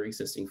any other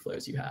existing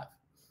flows you have.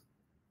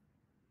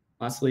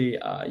 Lastly,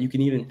 you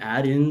can even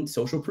add in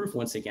social proof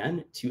once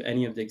again to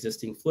any of the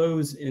existing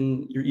flows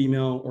in your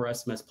email or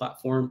SMS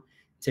platform.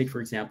 Take,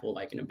 for example,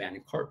 like an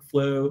abandoned cart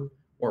flow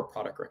or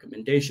product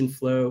recommendation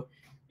flow.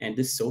 And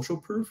this social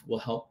proof will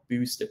help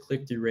boost the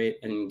click-through rate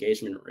and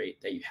engagement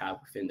rate that you have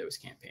within those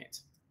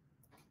campaigns.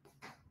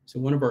 So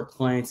one of our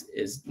clients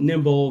is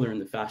Nimble. They're in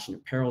the fashion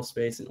apparel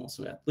space and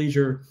also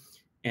athleisure.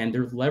 And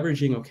they're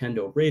leveraging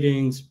Okendo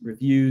ratings,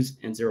 reviews,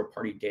 and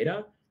zero-party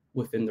data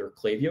within their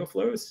Klaviyo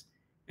flows,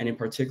 and in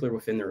particular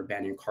within their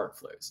abandoned cart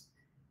flows.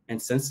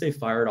 And since they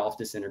fired off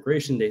this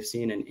integration, they've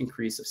seen an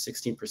increase of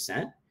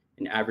 16%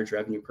 in average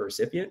revenue per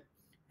recipient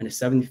and a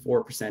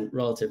 74%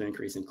 relative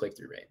increase in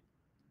click-through rate.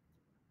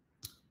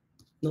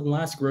 The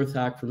last growth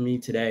hack for me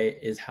today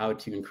is how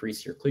to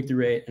increase your click-through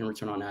rate and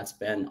return on ad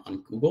spend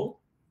on Google.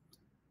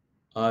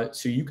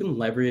 So you can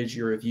leverage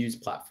your reviews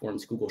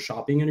platform's Google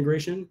Shopping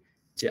integration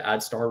to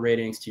add star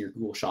ratings to your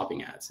Google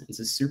Shopping ads. This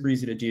is super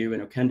easy to do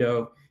in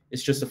Okendo.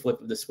 It's just a flip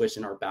of the switch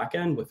in our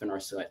backend within our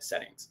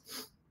settings.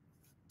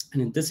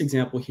 And in this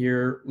example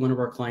here, one of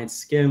our clients,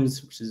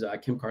 Skims, which is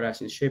Kim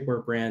Kardashian's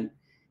shapewear brand,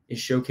 is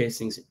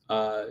showcasing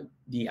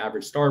the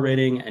average star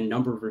rating and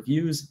number of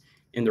reviews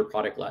in their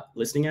product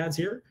listing ads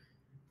here,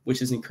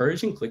 which is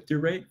encouraging click-through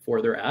rate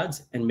for their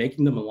ads and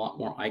making them a lot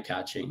more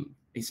eye-catching,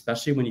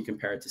 especially when you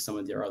compare it to some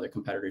of their other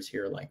competitors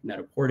here like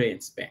Net-a-Porter and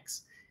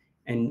Spanx.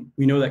 And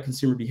we know that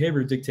consumer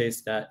behavior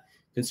dictates that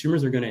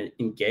consumers are going to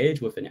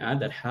engage with an ad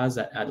that has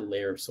that added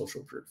layer of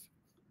social proof.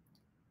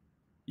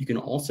 You can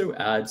also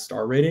add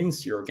star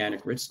ratings to your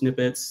organic rich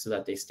snippets so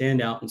that they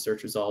stand out in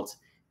search results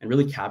and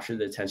really capture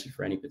the attention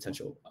for any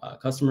potential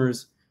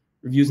customers.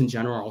 Reviews in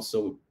general are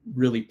also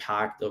really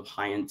packed of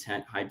high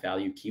intent, high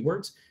value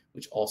keywords,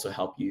 which also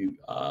help you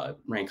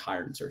rank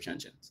higher in search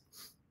engines.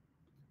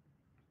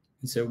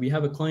 And so we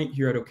have a client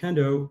here at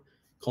Okendo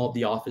called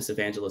The Office of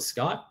Angela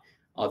Scott.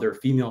 They're a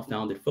female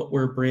founded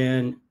footwear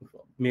brand,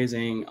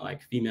 amazing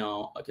like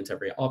female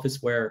contemporary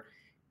office wear.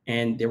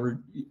 And they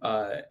were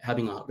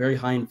having a very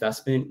high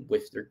investment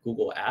with their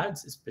Google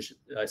ads,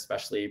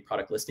 especially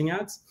product listing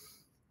ads.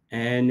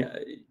 And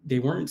they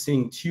weren't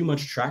seeing too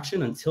much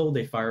traction until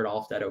they fired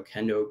off that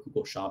Okendo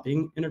Google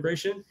Shopping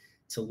integration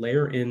to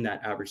layer in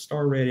that average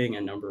star rating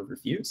and number of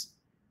reviews.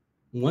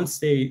 Once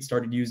they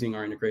started using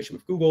our integration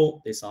with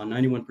Google, they saw a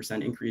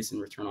 91% increase in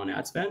return on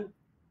ad spend,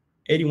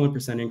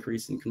 81%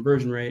 increase in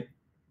conversion rate,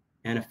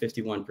 and a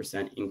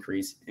 51%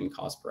 increase in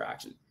cost per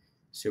action.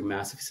 So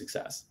massive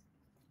success.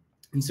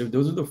 And so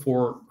those are the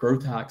 4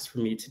 growth hacks for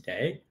me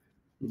today.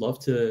 I'd love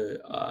to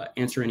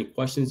answer any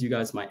questions you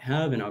guys might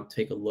have, and I'll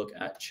take a look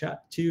at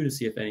chat too to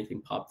see if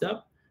anything popped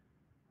up.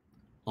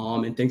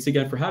 And thanks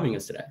again for having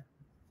us today.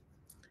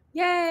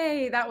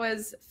 Yay, that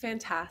was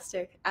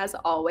fantastic as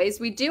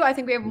always. I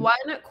think we have one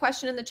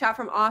question in the chat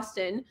from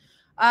Austin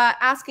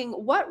asking,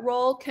 what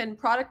role can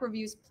product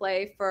reviews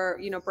play for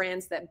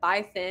brands that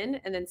buy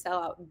thin and then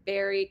sell out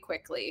very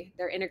quickly?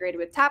 They're integrated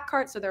with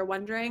Tapcart, so they're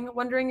wondering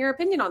your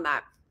opinion on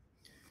that.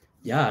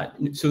 Yeah,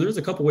 so there's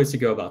a couple ways to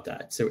go about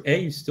that. So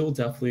you still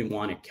definitely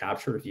want to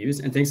capture reviews.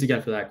 And thanks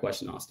again for that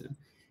question, Austin.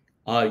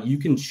 You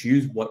can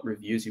choose what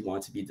reviews you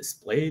want to be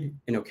displayed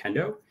in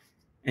Okendo.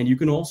 And you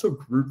can also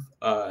group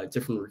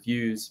different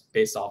reviews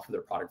based off of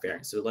their product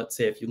variant. So let's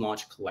say if you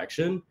launch a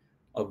collection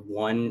of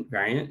one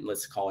variant,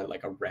 let's call it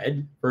like a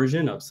red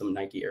version of some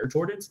Nike Air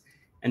Jordans,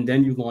 and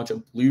then you launch a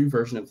blue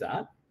version of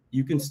that,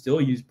 you can still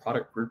use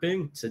product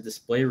grouping to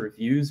display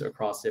reviews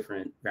across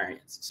different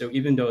variants. So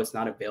even though it's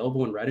not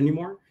available in red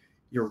anymore,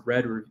 your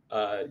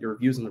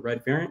reviews in the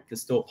red variant can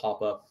still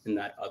pop up in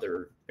that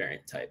other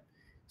variant type.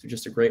 So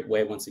just a great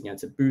way, once again,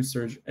 to boost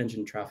search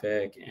engine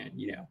traffic and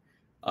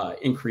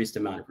increased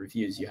amount of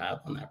reviews you have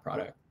on that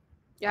product.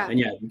 Yeah. And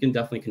yeah, you can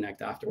definitely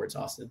connect afterwards,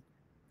 Austin.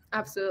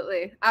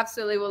 Absolutely.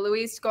 Absolutely. Well,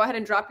 Luis, go ahead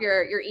and drop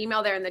your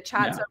email there in the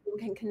chat so we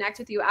can connect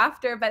with you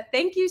after. But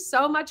thank you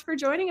so much for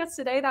joining us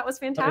today. That was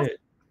fantastic.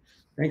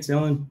 Thanks,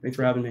 Ellen. Thanks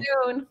for having me.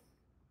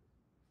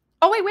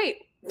 Oh, wait.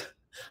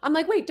 I'm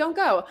like, wait, don't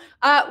go.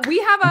 We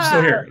have I'm still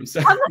a. here. I'm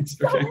sorry.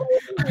 It's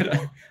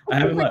okay. I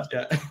haven't left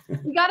yet.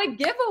 We got a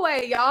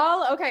giveaway,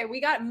 y'all. Okay,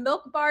 we got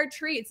Milk Bar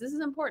Treats. This is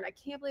important. I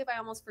can't believe I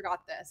almost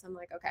forgot this. I'm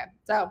like, okay.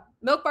 So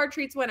Milk Bar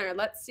Treats winner.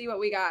 Let's see what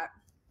we got.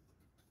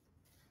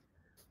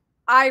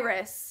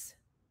 Iris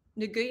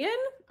Nguyen.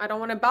 I don't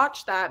want to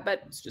botch that,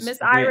 but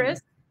Miss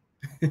Iris.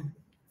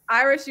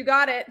 Iris, you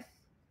got it.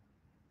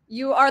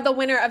 You are the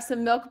winner of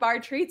some Milk Bar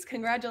Treats.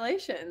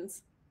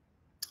 Congratulations.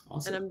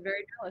 Awesome. And I'm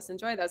very jealous.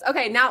 Enjoy those.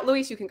 Okay, now,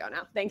 Luis, you can go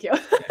now. Thank you.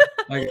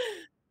 Okay.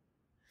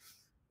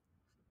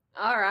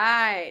 All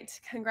right.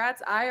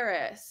 Congrats,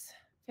 Iris.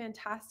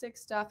 Fantastic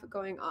stuff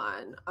going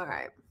on. All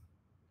right.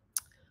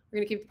 We're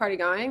going to keep the party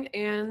going.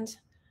 And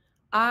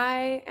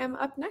I am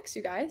up next,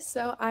 you guys.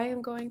 So I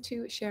am going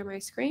to share my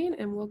screen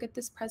and we'll get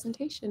this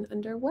presentation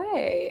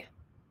underway.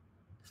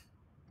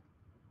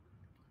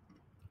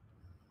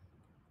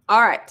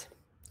 All right.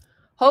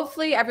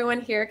 Hopefully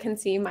everyone here can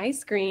see my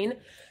screen.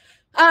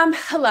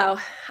 Hello,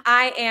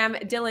 I am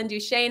Dillon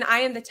Duchesne. I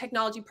am the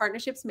Technology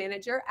Partnerships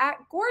Manager at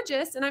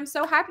Gorgias, and I'm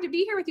so happy to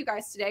be here with you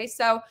guys today.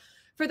 So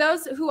for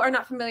those who are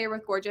not familiar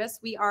with Gorgias,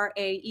 we are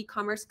a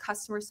e-commerce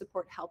customer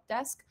support help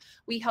desk.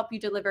 We help you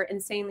deliver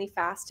insanely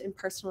fast and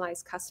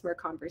personalized customer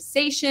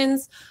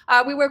conversations.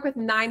 We work with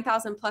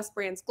 9,000 plus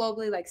brands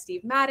globally like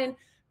Steve Madden,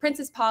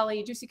 Princess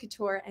Polly, Juicy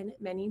Couture, and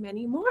many,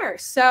 many more.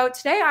 So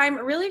today I'm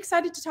really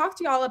excited to talk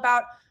to you all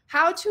about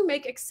how to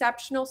make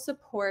exceptional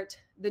support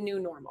the new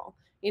normal.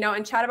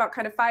 And chat about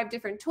kind of 5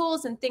 different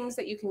tools and things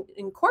that you can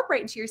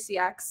incorporate into your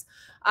CX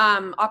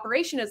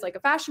operation as like a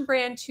fashion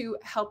brand to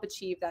help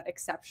achieve that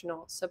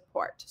exceptional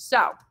support.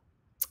 So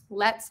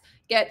let's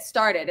get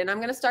started. And I'm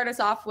going to start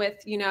us off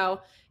with,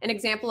 an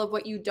example of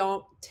what you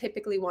don't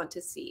typically want to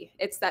see.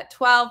 It's that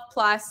 12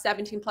 plus,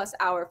 17 plus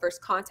hour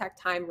first contact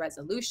time,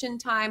 resolution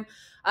time,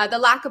 the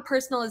lack of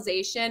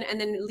personalization,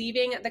 and then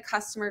leaving the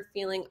customer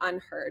feeling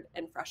unheard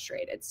and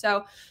frustrated.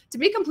 So to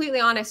be completely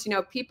honest,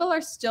 people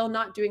are still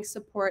not doing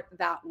support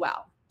that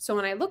well. So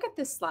when I look at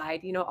this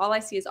slide, all I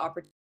see is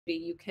opportunity.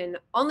 You can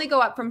only go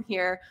up from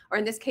here, or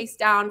in this case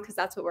down, because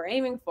that's what we're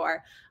aiming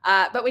for.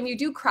 But when you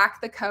do crack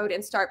the code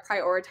and start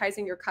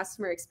prioritizing your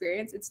customer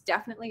experience, it's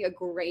definitely a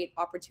great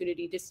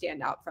opportunity to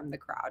stand out from the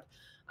crowd.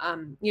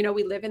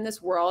 We live in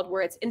this world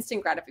where it's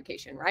instant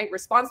gratification, right?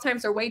 Response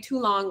times are way too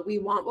long. We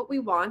want what we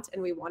want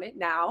and we want it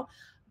now.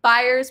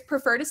 Buyers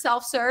prefer to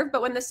self-serve,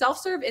 but when the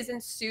self-serve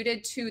isn't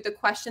suited to the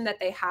question that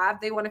they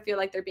have, they want to feel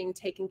like they're being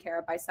taken care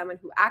of by someone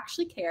who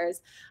actually cares.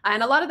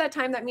 And a lot of that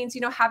time, that means,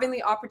 having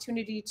the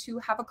opportunity to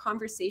have a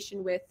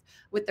conversation with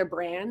their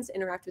brands,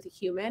 interact with a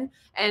human,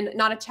 and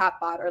not a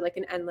chatbot or like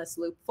an endless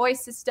loop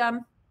voice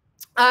system.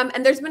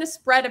 And there's been a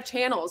spread of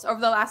channels over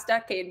the last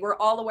decade. We're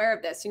all aware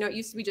of this. It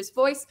used to be just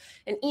voice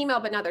and email,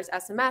 but now there's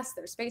SMS,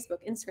 there's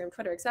Facebook, Instagram,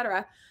 Twitter,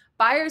 etc.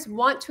 Buyers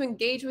want to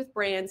engage with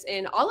brands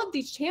in all of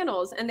these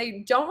channels, and they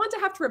don't want to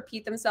have to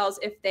repeat themselves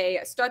if they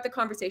start the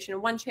conversation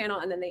in one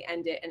channel and then they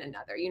end it in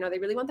another. They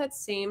really want that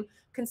same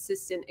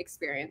consistent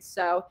experience.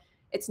 So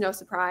it's no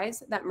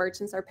surprise that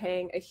merchants are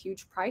paying a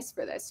huge price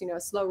for this.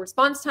 Slow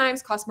response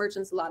times cost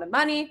merchants a lot of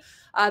money.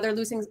 They're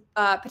losing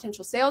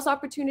potential sales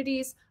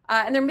opportunities,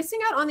 and they're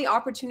missing out on the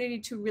opportunity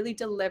to really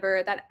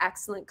deliver that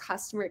excellent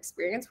customer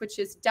experience, which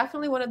is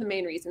definitely one of the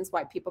main reasons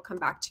why people come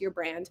back to your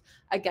brand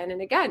again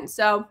and again.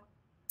 So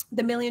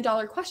the $1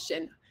 million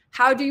question: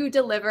 how do you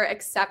deliver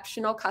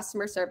exceptional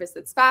customer service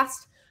that's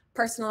fast,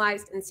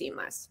 personalized, and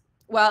seamless?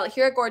 Well,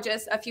 here at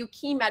Gorgias, a few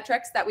key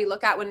metrics that we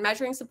look at when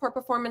measuring support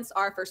performance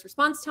are first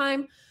response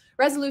time,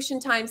 resolution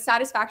time,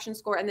 satisfaction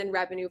score, and then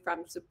revenue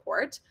from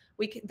support.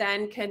 We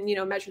then can,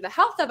 measure the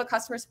health of a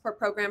customer support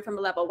program from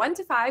a level 1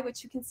 to 5,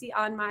 which you can see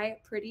on my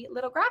pretty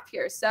little graph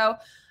here. So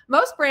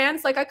most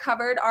brands, like I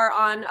covered, are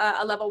on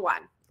a level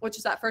 1, which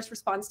is that first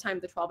response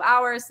time, the 12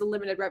 hours, the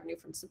limited revenue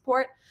from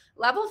support.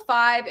 Level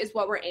 5 is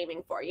what we're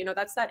aiming for.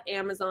 That's that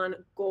Amazon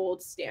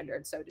gold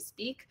standard, so to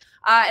speak.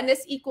 And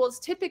this equals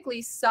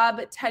typically sub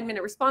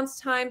 10-minute response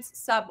times,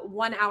 sub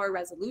 1 hour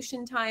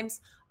resolution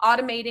times,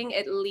 automating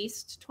at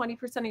least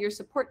 20% of your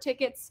support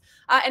tickets,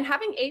 and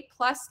having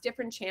 8+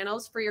 different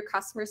channels for your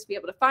customers to be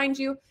able to find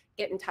you,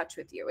 get in touch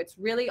with you. It's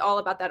really all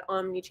about that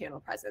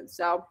omni-channel presence.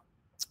 So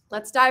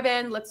let's dive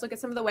in. Let's look at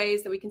some of the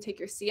ways that we can take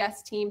your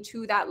CS team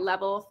to that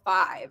level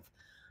 5.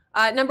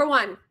 Number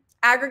 1,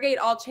 aggregate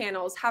all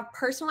channels. Have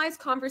personalized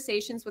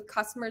conversations with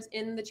customers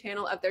in the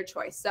channel of their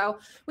choice. So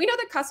we know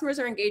that customers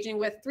are engaging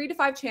with 3 to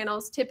 5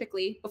 channels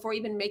typically before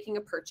even making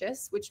a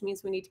purchase, which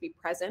means we need to be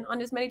present on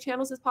as many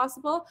channels as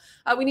possible.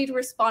 We need to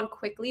respond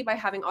quickly by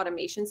having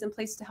automations in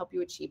place to help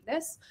you achieve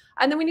this.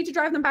 And then we need to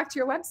drive them back to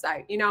your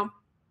website.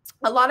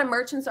 A lot of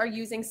merchants are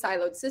using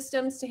siloed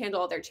systems to handle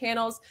all their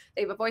channels.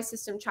 They have a voice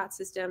system, chat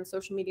system,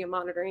 social media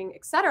monitoring,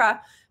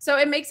 etc. So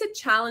it makes it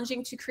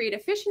challenging to create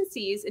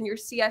efficiencies in your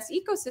CS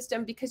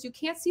ecosystem because you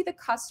can't see the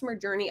customer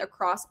journey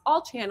across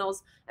all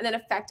channels and then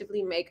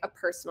effectively make a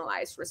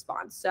personalized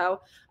response.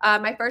 So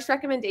my first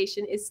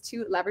recommendation is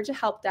to leverage a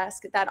help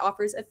desk that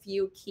offers a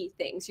few key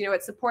things.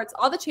 It supports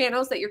all the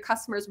channels that your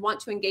customers want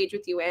to engage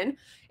with you in.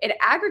 It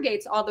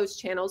aggregates all those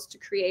channels to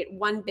create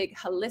one big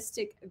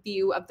holistic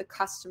view of the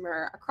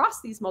customer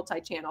across these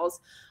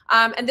multi-channels.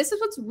 And this is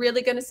what's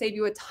really going to save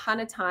you a ton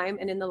of time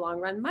and in the long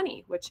run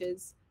money, which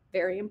is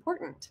very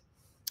important.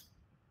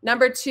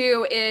 Number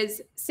 2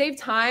 is save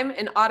time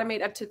and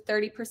automate up to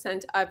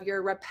 30% of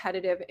your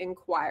repetitive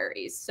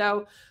inquiries.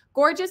 So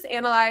Gorgias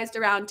analyzed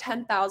around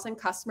 10,000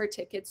 customer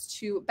tickets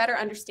to better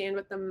understand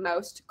what the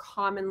most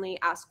commonly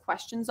asked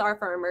questions are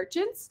for our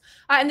merchants.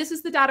 And this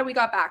is the data we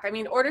got back. I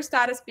mean, order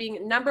status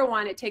being number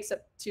 1, it takes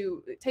up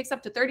to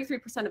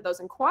 33% of those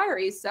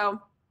inquiries. So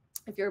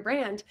if you're a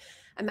brand,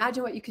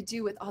 imagine what you could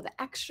do with all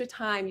the extra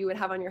time you would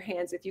have on your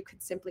hands if you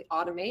could simply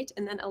automate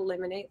and then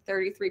eliminate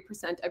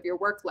 33% of your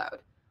workload.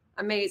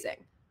 Amazing.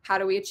 How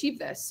do we achieve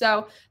this?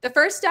 So the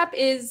first step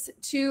is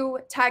to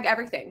tag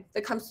everything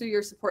that comes through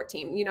your support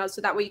team, so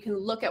that way you can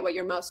look at what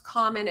your most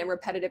common and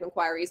repetitive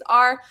inquiries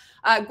are.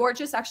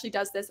 Gorgias actually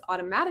does this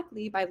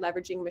automatically by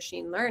leveraging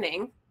machine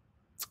learning.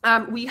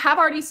 We have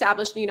already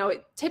established,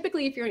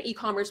 typically if you're an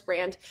e-commerce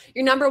brand,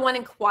 your number 1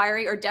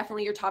 inquiry, or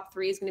definitely your top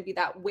 3, is going to be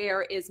that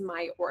where is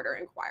my order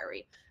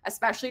inquiry,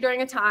 especially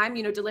during a time,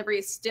 delivery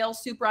is still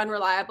super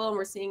unreliable and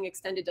we're seeing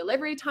extended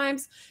delivery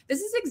times.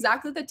 This is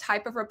exactly the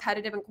type of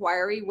repetitive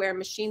inquiry where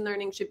machine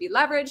learning should be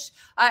leveraged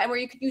and where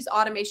you could use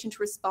automation to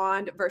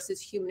respond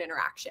versus human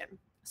interaction.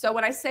 So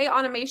when I say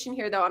automation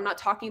here, though, I'm not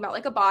talking about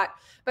like a bot,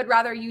 but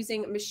rather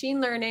using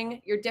machine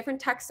learning, your different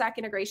tech stack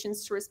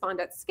integrations to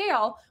respond at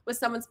scale with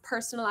someone's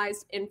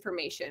personalized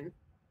information.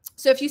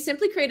 So if you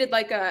simply created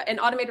like an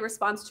automated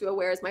response to a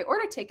where is my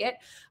order ticket,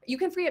 you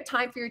can free up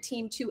time for your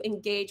team to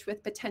engage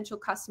with potential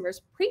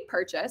customers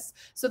pre-purchase.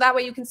 So that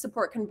way you can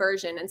support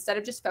conversion instead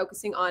of just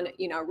focusing on,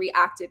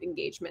 reactive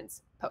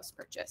engagements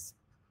post-purchase.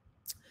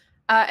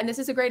 And this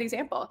is a great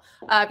example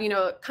of,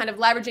 kind of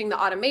leveraging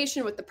the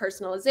automation with the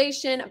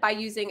personalization by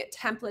using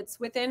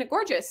templates within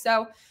Gorgias.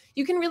 So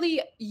you can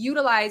really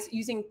utilize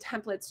using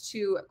templates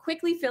to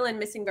quickly fill in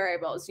missing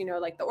variables,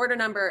 like the order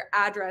number,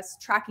 address,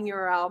 tracking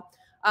URL,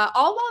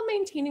 all while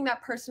maintaining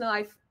that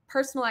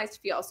personalized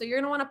feel. So you're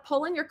going to want to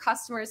pull in your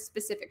customer's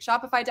specific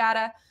Shopify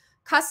data,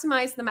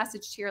 customize the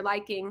message to your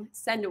liking,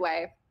 send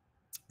away,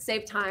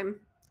 save time,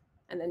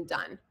 and then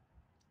done.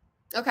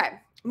 Okay,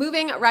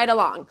 moving right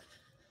along.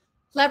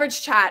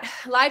 Leverage chat.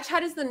 Live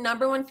chat is the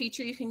number 1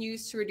 feature you can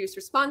use to reduce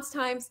response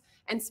times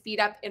and speed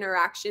up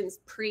interactions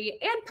pre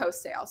and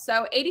post sale.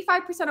 So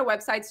 85% of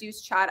websites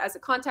use chat as a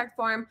contact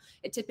form.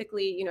 It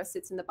typically,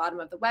 sits in the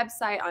bottom of the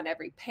website on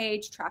every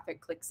page.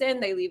 Traffic clicks in,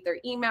 they leave their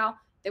email,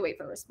 they wait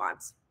for a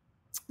response.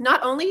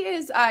 Not only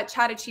is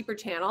chat a cheaper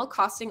channel,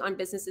 costing on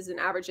businesses an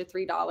average of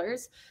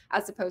 $3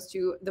 as opposed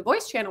to the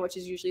voice channel, which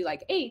is usually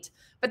like $8,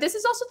 but this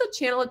is also the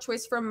channel of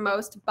choice for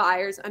most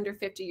buyers under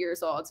 50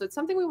 years old. So it's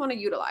something we want to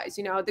utilize.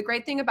 The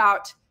great thing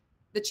about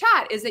the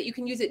chat is that you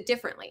can use it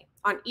differently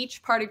on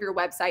each part of your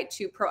website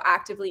to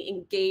proactively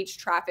engage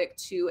traffic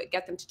to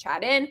get them to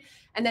chat in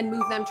and then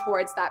move them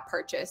towards that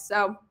purchase.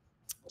 So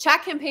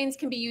chat campaigns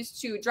can be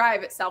used to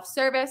drive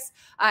self-service,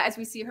 as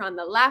we see here on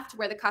the left,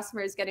 where the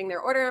customer is getting their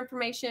order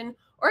information,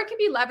 or it can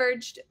be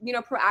leveraged,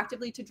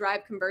 proactively to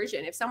drive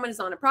conversion. If someone is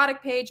on a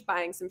product page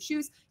buying some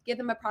shoes, give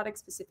them a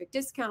product-specific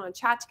discount on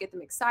chat to get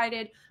them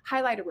excited,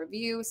 highlight a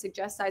review,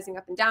 suggest sizing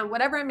up and down,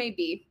 whatever it may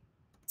be.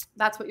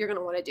 That's what you're going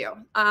to want to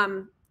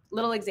do.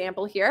 Little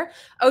example here,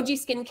 OG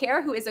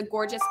Skincare, who is a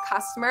Gorgias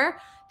customer,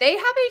 they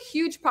have a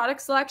huge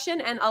product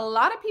selection and a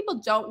lot of people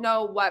don't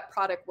know what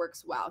product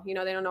works well. They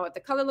don't know what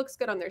the color looks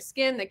good on their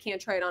skin. They can't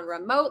try it on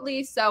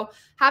remotely. So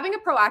having a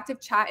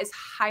proactive chat is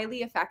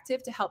highly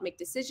effective to help make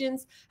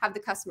decisions, have the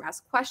customer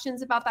ask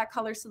questions about that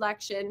color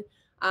selection.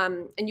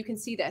 And you can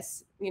see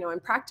this, in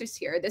practice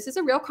here. This is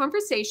a real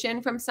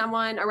conversation from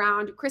someone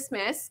around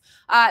Christmas.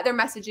 They're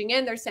messaging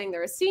in, they're saying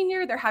they're a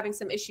senior, they're having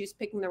some issues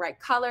picking the right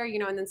color,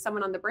 and then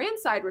someone on the brand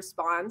side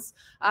responds.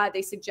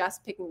 They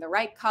suggest picking the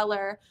right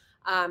color.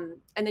 And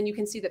then you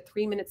can see that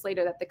 3 minutes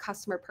later that the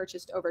customer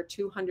purchased over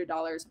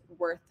 $200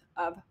 worth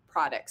of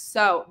products.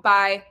 So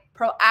by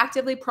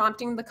proactively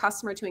prompting the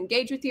customer to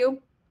engage with you,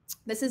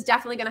 this is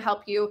definitely going to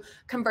help you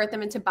convert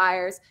them into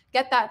buyers,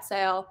 get that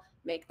sale,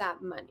 make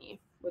that money,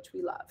 which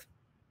we love.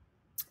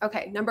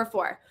 Okay, number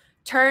 4,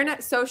 turn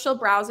social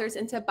browsers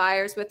into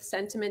buyers with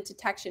sentiment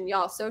detection.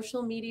 Y'all,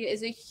 social media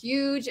is a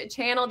huge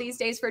channel these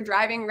days for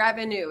driving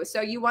revenue.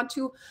 So you want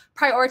to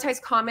prioritize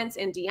comments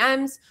and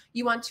DMs.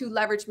 You want to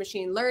leverage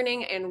machine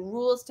learning and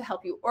rules to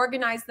help you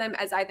organize them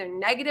as either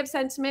negative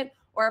sentiment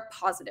or a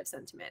positive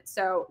sentiment.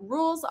 So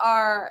rules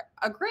are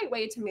a great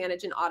way to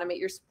manage and automate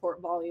your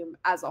support volume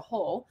as a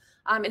whole.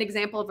 An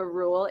example of a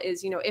rule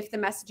is, if the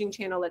messaging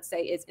channel, let's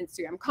say, is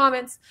Instagram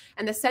comments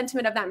and the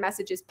sentiment of that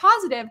message is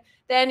positive,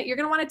 then you're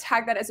going to want to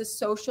tag that as a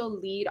social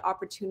lead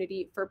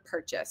opportunity for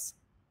purchase.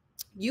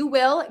 You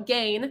will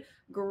gain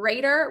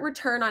greater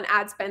return on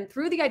ad spend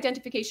through the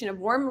identification of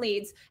warm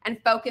leads and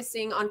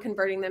focusing on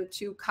converting them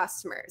to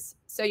customers.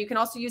 So you can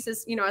also use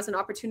this, as an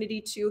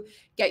opportunity to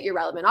get your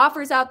relevant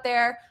offers out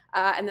there,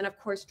 and then of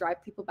course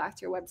drive people back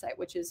to your website,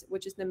 which is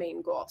the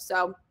main goal.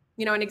 So,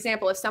 an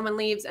example, if someone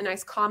leaves a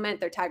nice comment,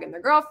 they're tagging their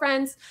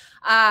girlfriends,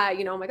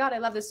 oh my God, I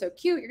love this, so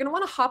cute. You're going to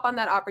want to hop on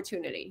that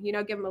opportunity,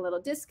 give them a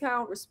little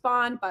discount,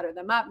 respond, butter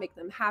them up, make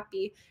them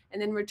happy, and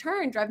then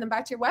return, drive them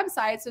back to your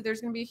website. So there's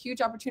going to be a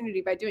huge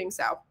opportunity by doing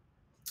so.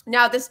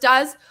 Now, this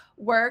does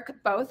work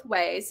both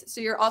ways.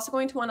 So you're also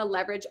going to want to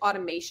leverage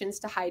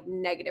automations to hide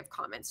negative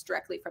comments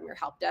directly from your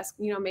help desk,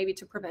 maybe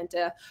to prevent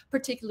a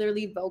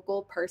particularly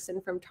vocal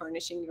person from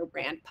tarnishing your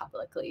brand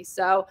publicly.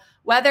 So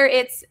whether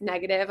it's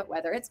negative,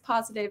 whether it's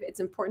positive, it's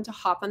important to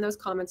hop on those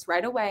comments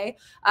right away,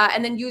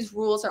 and then use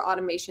rules or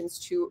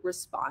automations to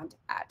respond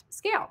at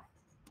scale.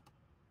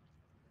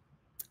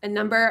 And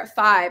number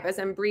 5, as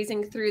I'm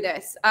breezing through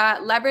this,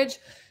 leverage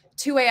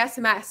two-way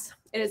SMS.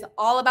 It is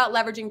all about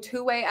leveraging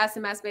two-way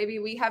SMS, baby.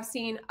 We have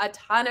seen a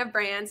ton of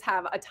brands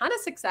have a ton of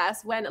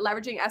success when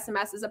leveraging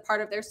SMS as a part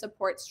of their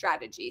support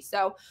strategy.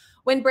 So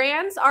when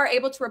brands are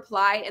able to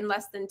reply in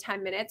less than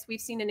 10 minutes,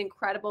 we've seen an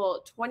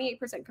incredible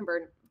 28%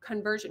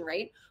 conversion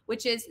rate,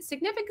 which is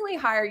significantly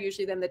higher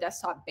usually than the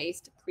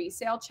desktop-based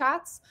pre-sale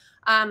chats.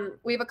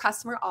 We have a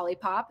customer,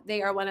 Olipop.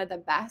 They are one of the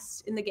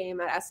best in the game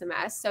at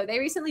SMS. So they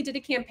recently did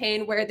a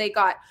campaign where they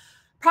got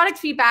product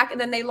feedback,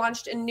 and then they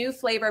launched a new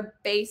flavor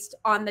based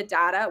on the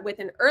data with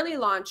an early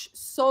launch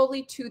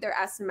solely to their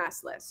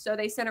SMS list. So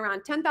they sent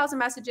around 10,000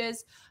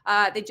 messages.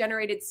 They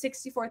generated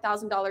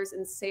 $64,000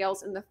 in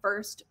sales in the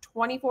first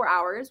 24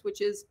 hours, which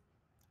is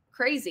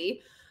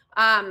crazy.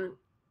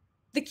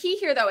 The key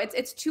here, though,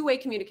 it's two-way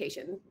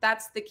communication.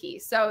 That's the key.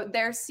 So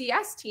their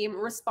CS team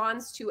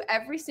responds to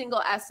every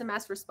single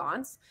SMS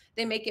response.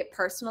 They make it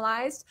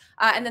personalized,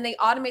 and then they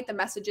automate the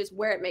messages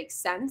where it makes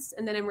sense.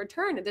 And then in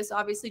return, this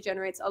obviously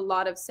generates a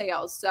lot of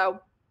sales. So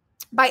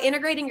by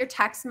integrating your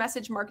text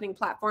message marketing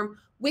platform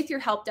with your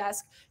help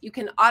desk, you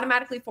can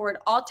automatically forward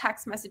all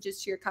text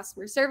messages to your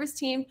customer service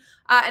team.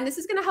 And this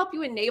is going to help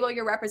you enable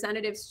your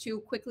representatives to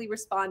quickly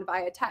respond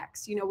via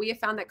text. We have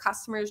found that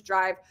customers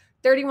drive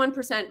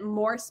 31%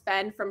 more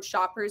spend from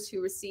shoppers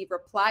who receive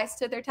replies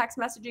to their text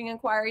messaging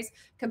inquiries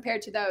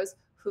compared to those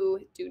who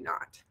do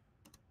not.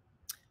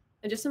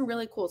 And just some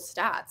really cool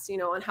stats,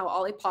 on how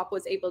Olipop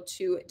was able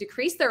to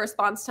decrease their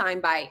response time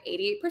by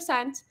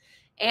 88%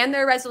 and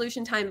their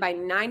resolution time by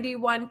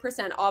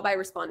 91%, all by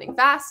responding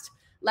fast,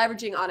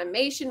 leveraging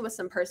automation with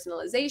some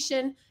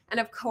personalization, and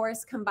of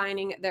course,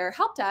 combining their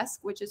help desk,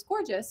 which is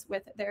Gorgias,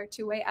 with their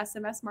two-way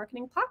SMS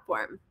marketing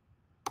platform.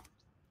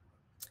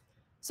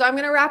 So I'm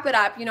going to wrap it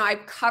up.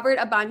 I've covered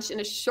a bunch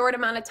in a short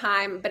amount of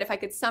time, but if I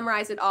could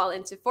summarize it all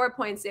into 4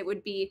 points, it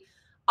would be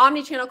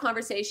omni-channel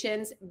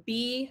conversations,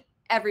 be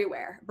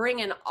everywhere. Bring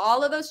in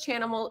all of those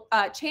channels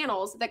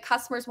that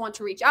customers want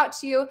to reach out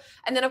to you.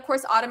 And then, of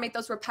course, automate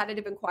those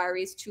repetitive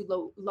inquiries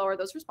to lower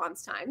those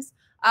response times.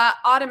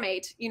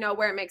 Automate,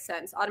 where it makes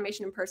sense.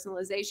 Automation and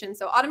personalization.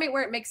 So automate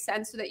where it makes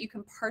sense so that you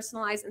can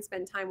personalize and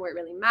spend time where it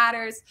really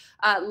matters.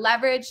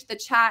 Leverage the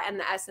chat and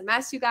the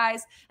SMS, you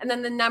guys. And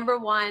then the number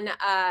one,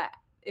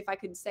 if I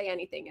could say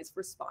anything, is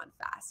respond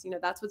fast.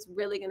 That's what's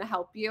really going to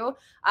help you.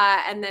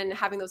 And then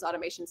having those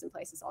automations in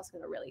place is also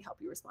going to really help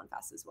you respond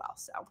fast as well.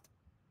 So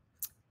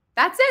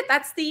that's it.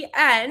 That's the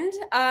end.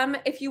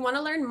 If you want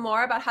to learn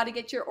more about how to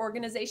get your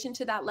organization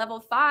to that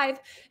level 5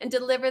 and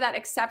deliver that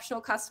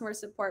exceptional customer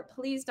support,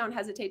 please don't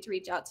hesitate to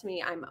reach out to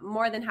me. I'm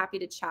more than happy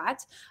to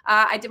chat.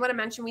 I did want to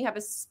mention we have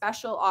a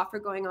special offer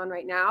going on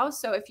right now.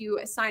 So if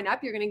you sign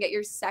up, you're going to get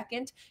your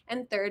 2nd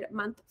and 3rd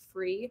month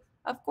free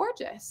of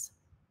Gorgias.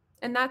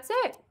 And that's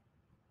it.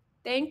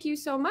 Thank you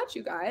so much,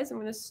 you guys. I'm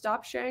going to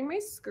stop sharing my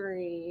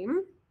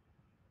screen.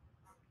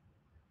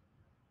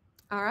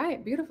 All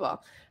right,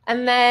 beautiful.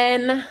 And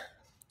then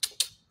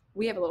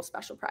we have a little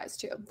special prize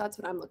too. That's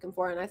what I'm looking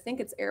for. And I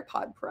think it's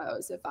AirPod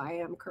Pros, if I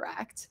am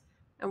correct.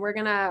 And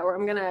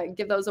I'm gonna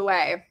give those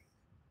away.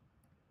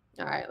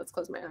 All right, let's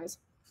close my eyes.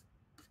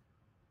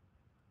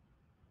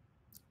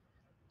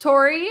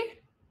 Tori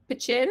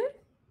Pichin.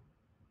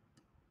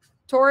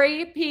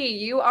 Tori P,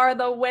 you are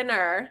the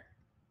winner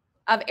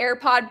of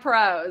AirPod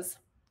Pros.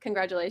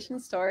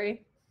 Congratulations,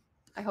 Tori.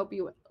 I hope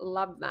you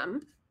love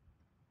them.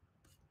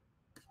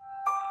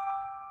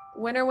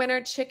 Winner,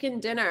 winner, chicken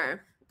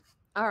dinner.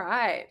 All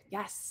right.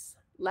 Yes.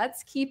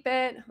 Let's keep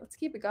it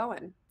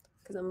going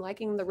because I'm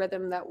liking the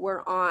rhythm that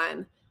we're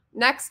on.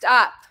 Next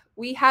up,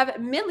 we have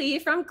Millie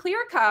from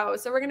Clearco.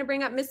 So we're going to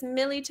bring up Miss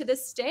Millie to the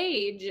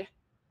stage.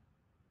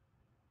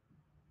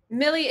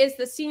 Millie is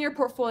the senior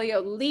portfolio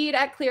lead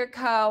at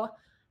Clearco.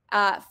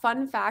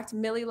 Fun fact,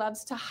 Millie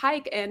loves to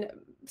hike, and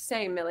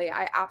same, Millie,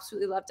 I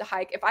absolutely love to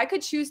hike. If I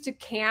could choose to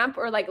camp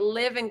or like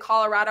live in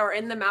Colorado or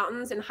in the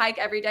mountains and hike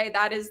every day,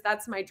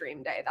 that's my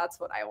dream day. That's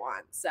what I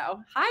want.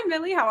 So hi,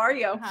 Millie, how are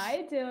you?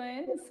 Hi,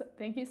 Dillon.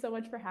 Thank you so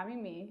much for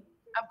having me.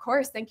 Of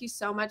course. Thank you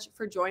so much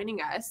for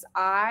joining us.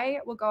 I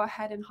will go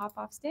ahead and hop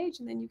off stage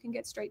and then you can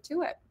get straight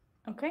to it.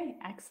 Okay,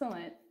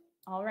 excellent.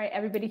 All right,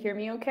 everybody hear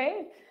me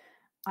okay?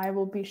 I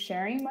will be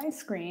sharing my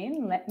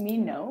screen. Let me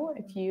know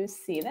if you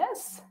see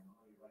this.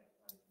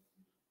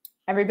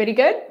 Everybody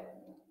good?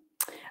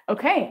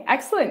 Okay,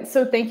 excellent.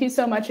 So thank you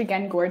so much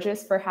again,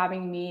 Gorgias, for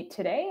having me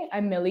today.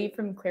 I'm Millie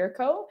from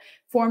Clearco,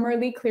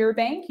 formerly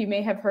Clearbank. You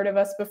may have heard of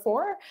us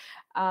before.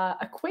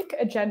 A quick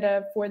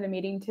agenda for the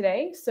meeting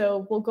today.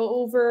 So we'll go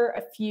over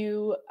a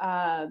few,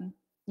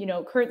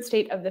 current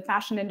state of the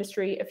fashion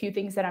industry, a few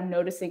things that I'm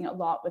noticing a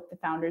lot with the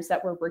founders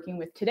that we're working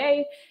with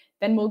today.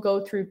 Then we'll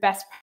go through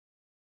best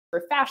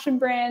for fashion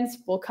brands,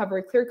 we'll cover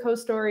a Clearco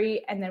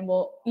story, and then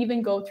we'll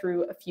even go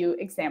through a few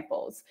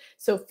examples.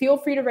 So feel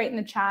free to write in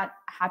the chat.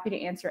 Happy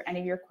to answer any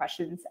of your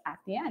questions at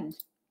the end.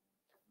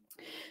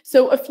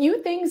 So a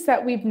few things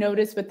that we've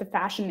noticed with the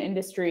fashion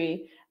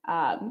industry,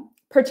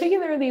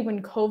 particularly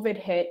when COVID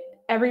hit,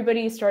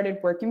 everybody started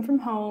working from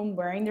home,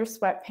 wearing their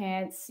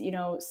sweatpants.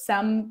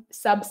 Some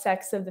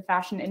subsects of the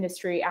fashion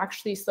industry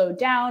actually slowed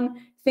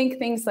down. Think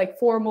things like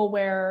formal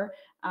wear,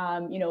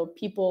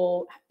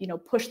 people,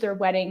 push their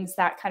weddings,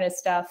 that kind of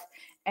stuff.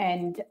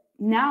 And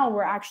now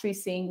we're actually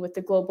seeing with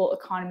the global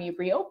economy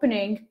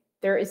reopening,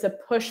 there is a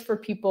push for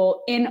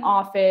people in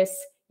office.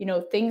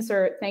 Things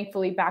are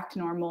thankfully back to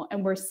normal,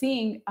 and we're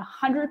seeing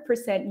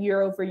 100%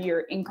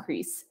 year-over-year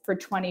increase for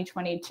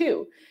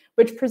 2022,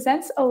 which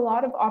presents a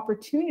lot of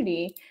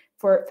opportunity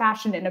for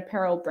fashion and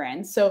apparel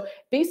brands. So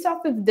based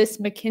off of this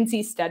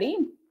McKinsey study,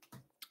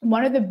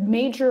 one of the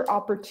major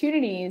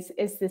opportunities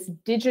is this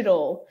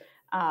digital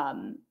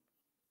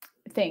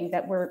thing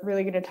that we're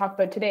really going to talk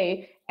about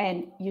today.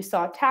 And you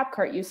saw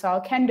Tapcart, you saw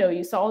Okendo,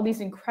 you saw all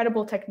these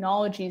incredible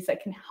technologies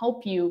that can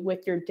help you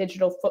with your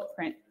digital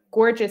footprint.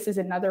 Gorgias is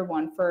another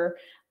one for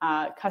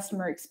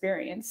customer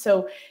experience.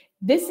 So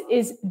this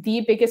is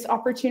the biggest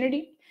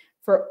opportunity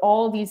for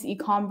all these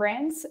e-com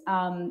brands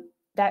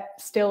that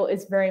still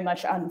is very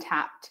much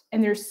untapped.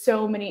 And there's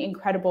so many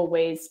incredible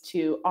ways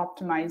to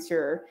optimize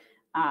your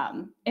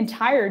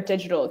entire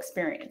digital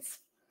experience.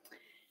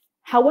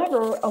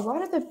 However, a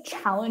lot of the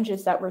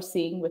challenges that we're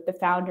seeing with the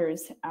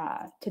founders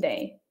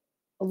today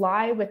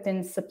lie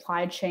within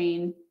supply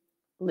chain,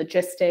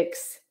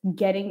 logistics,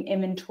 getting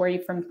inventory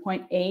from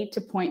point A to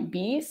point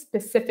B,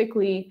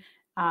 specifically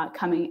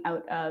coming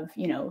out of,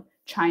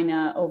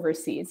 China,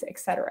 overseas, et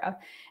cetera.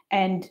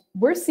 And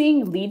we're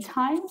seeing lead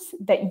times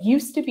that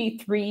used to be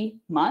 3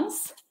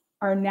 months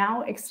are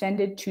now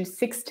extended to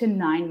 6 to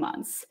 9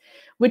 months,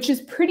 which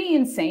is pretty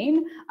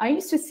insane. I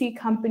used to see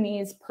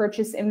companies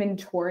purchase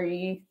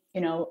inventory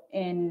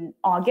in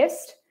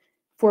August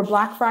for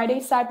Black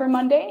Friday, Cyber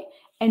Monday.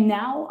 And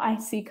now I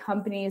see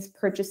companies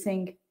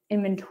purchasing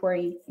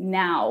inventory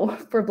now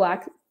for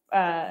Black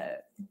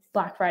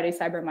Friday,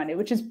 Cyber Monday,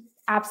 which is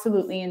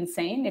absolutely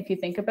insane if you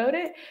think about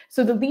it.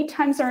 So the lead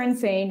times are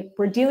insane.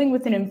 We're dealing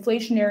with an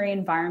inflationary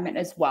environment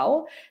as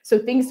well. So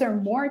things are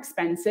more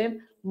expensive,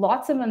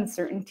 lots of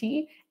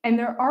uncertainty, and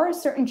there are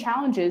certain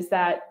challenges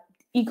that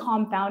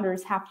e-com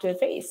founders have to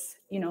face,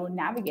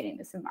 navigating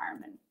this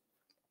environment.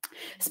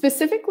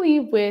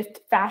 Specifically with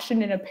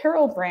fashion and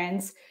apparel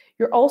brands,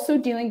 you're also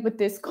dealing with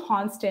this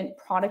constant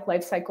product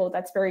life cycle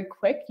that's very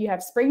quick. You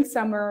have spring,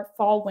 summer,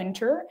 fall,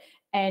 winter,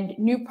 and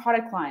new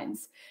product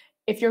lines.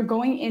 If you're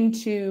going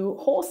into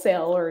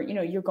wholesale or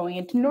you're going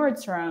into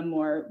Nordstrom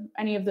or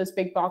any of those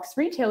big box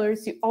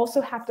retailers, you also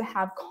have to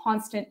have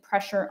constant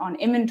pressure on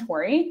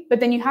inventory,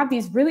 but then you have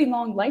these really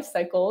long life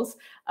cycles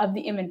of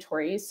the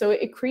inventory. So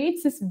it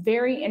creates this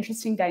very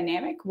interesting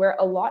dynamic where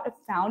a lot of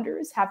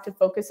founders have to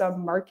focus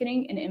on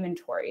marketing and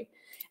inventory.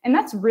 And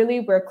that's really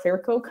where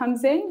Clearco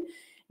comes in.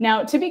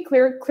 Now, to be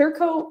clear,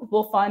 Clearco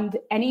will fund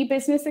any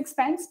business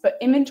expense, but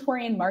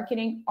inventory and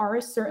marketing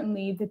are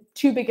certainly the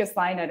two biggest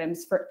line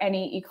items for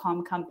any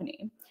e-com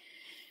company.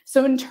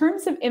 So in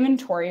terms of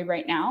inventory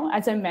right now,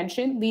 as I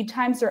mentioned, lead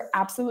times are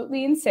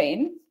absolutely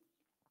insane,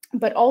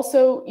 but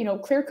also,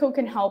 Clearco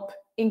can help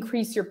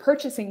increase your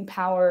purchasing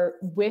power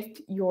with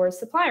your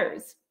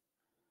suppliers.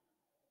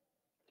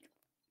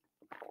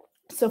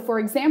 So for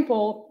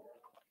example,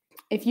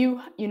 if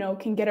you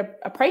can get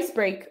a price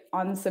break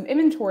on some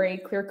inventory,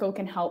 Clearco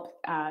can help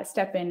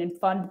step in and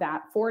fund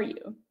that for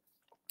you.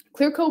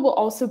 Clearco will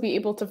also be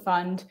able to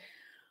fund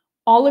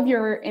all of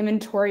your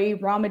inventory,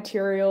 raw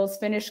materials,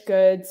 finished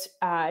goods,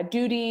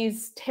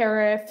 duties,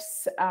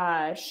 tariffs,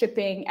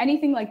 shipping,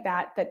 anything like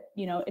that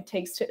it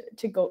takes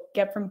to go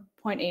get from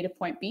point A to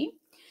point B.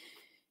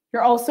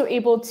 You're also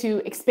able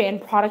to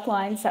expand product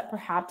lines that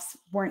perhaps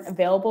weren't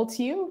available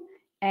to you.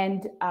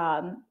 And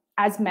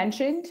as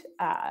mentioned,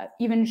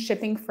 even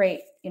shipping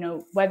freight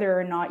whether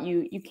or not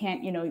you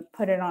can't,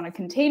 put it on a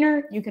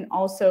container, you can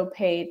also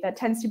pay. That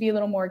tends to be a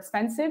little more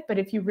expensive, but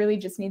if you really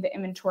just need the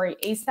inventory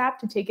ASAP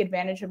to take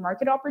advantage of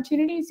market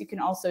opportunities, you can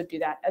also do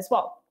that as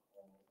well.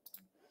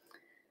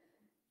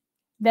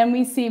 Then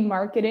we see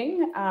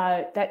marketing.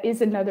 That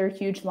is another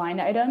huge line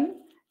item.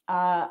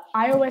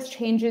 iOS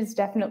changes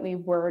definitely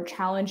were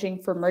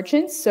challenging for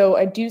merchants. So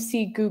I do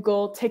see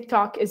Google,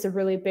 TikTok is a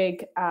really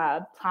big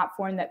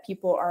platform that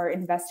people are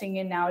investing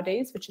in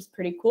nowadays, which is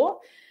pretty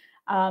cool.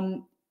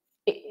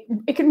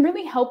 It can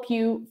really help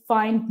you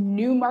find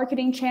new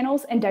marketing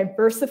channels and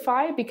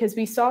diversify, because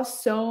we saw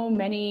so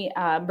many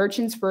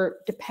merchants were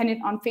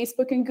dependent on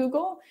Facebook and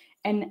Google.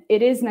 And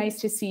it is nice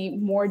to see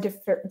more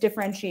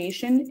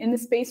differentiation in the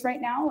space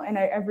right now. And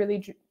I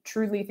really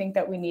truly think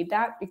that we need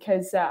that,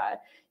 because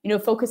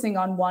focusing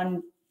on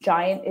one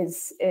giant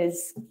is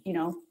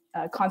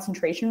a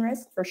concentration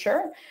risk for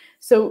sure.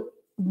 So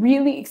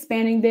really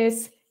expanding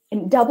this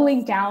and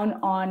doubling down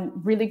on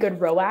really good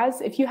ROAS.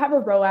 If you have a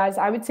ROAS,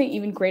 I would say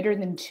even greater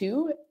than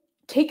 2,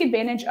 take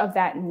advantage of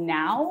that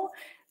now,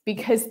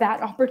 because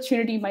that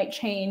opportunity might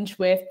change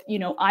with,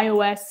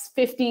 iOS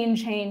 15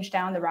 change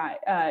down the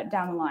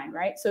line,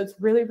 right? So it's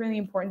really, really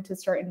important to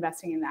start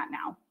investing in that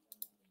now.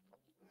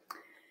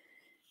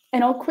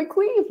 And I'll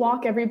quickly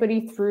walk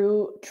everybody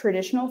through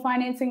traditional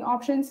financing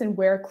options and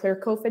where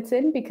Clearco fits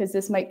in, because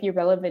this might be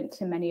relevant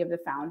to many of the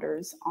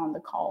founders on the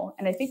call.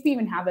 And I think we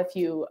even have a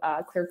few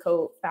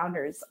Clearco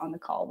founders on the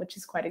call, which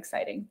is quite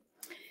exciting.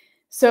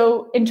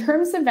 So in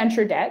terms of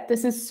venture debt,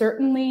 this is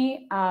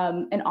certainly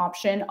an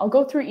option. I'll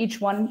go through each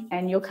one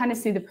and you'll kind of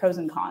see the pros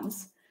and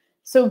cons.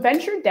 So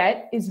venture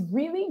debt is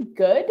really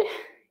good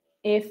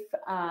if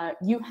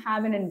you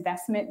have an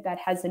investment that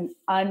has an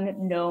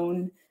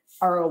unknown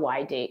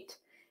ROI date.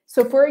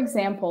 So for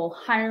example,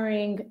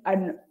 hiring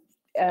an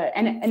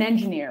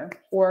engineer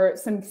or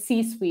some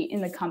C-suite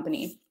in the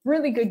company,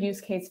 really good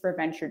use case for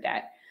venture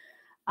debt.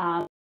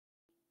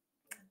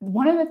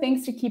 One of the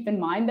things to keep in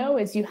mind, though,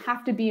 is you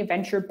have to be a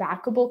venture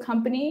backable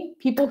company.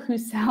 People who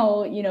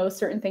sell,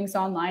 certain things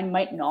online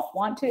might not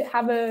want to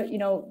have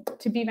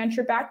to be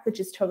venture backed, which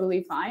is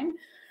totally fine.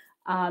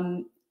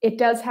 It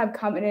does have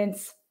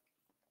covenants.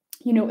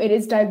 It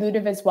is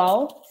dilutive as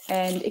well,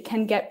 and it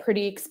can get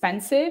pretty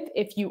expensive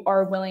if you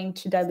are willing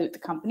to dilute the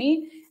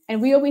company.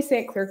 And we always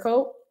say at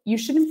Clearco, you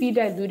shouldn't be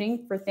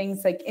diluting for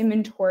things like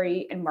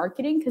inventory and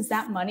marketing, because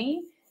that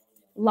money,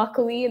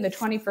 luckily in the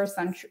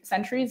 21st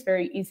century, is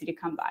very easy to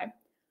come by.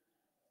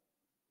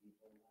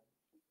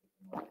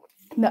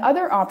 The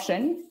other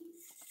option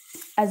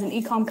as an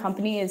e-com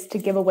company is to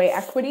give away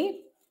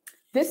equity.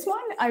 This one,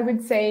 I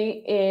would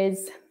say,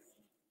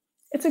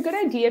 it's a good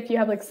idea if you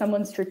have like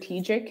someone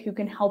strategic who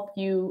can help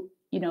you,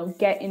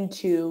 get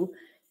into,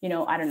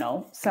 I don't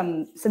know,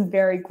 some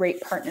very great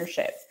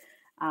partnership.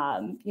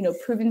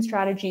 Proven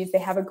strategies, they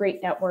have a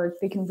great network,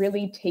 they can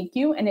really take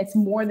you, and it's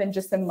more than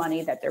just the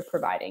money that they're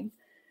providing.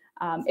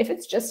 If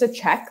it's just a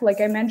check, like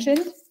I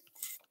mentioned,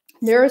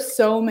 there are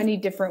so many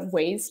different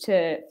ways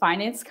to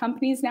finance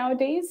companies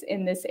nowadays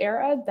in this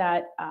era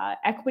that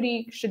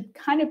equity should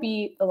kind of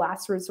be the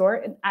last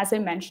resort. And as I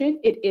mentioned,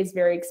 it is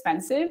very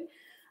expensive.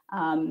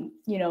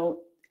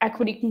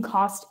 Equity can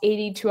cost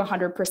 80 to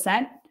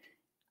 100%.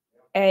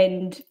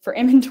 And for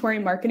inventory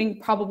marketing,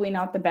 probably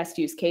not the best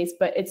use case,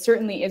 but it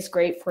certainly is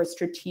great for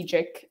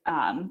strategic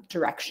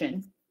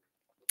direction.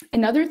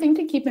 Another thing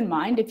to keep in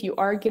mind, if you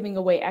are giving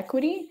away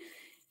equity,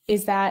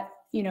 is that,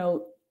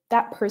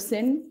 that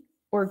person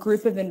or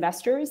group of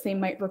investors, they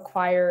might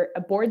require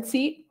a board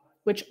seat,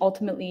 which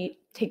ultimately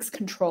takes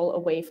control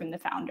away from the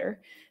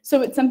founder.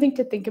 So it's something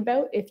to think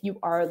about if you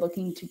are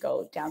looking to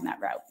go down that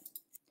route.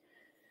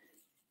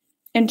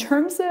 In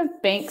terms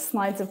of banks'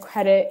 lines of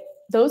credit,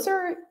 those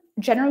are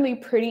generally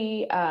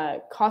pretty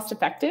cost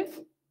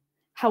effective.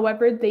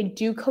 However, they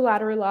do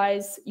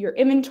collateralize your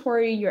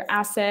inventory, your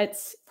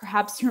assets,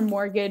 perhaps your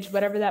mortgage,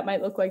 whatever that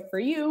might look like for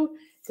you.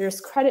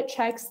 There's credit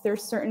checks,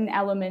 there's certain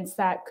elements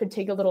that could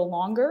take a little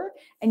longer,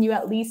 and you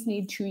at least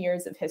need 2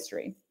 years of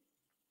history.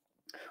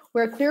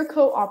 Where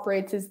Clearco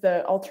operates is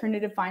the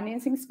alternative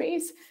financing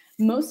space.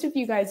 Most of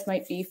you guys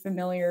might be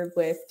familiar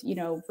with,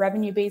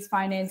 revenue-based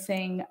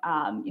financing,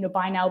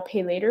 buy now,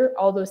 pay later,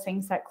 all those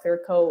things that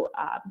Clearco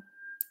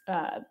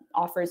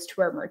offers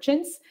to our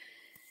merchants.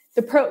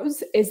 The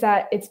pros is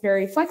that it's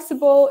very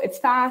flexible, it's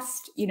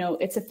fast,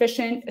 it's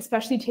efficient,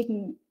 especially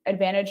taking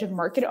advantage of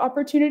market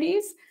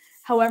opportunities.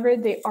 However,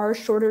 they are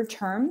shorter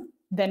term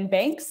than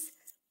banks.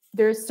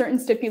 There's certain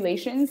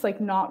stipulations like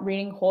not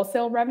reading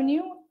wholesale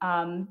revenue,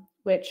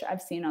 which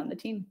I've seen on the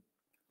team.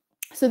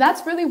 So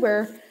that's really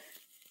where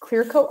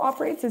Clearco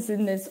operates, is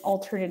in this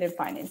alternative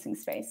financing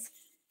space.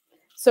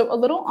 So a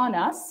little on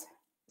us.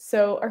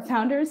 So our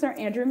founders are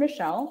Andrew and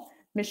Michelle.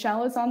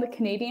 Michelle is on the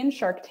Canadian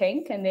Shark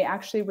Tank, and they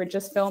actually were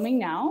just filming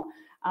now,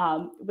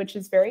 which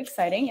is very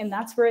exciting. And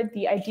that's where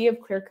the idea of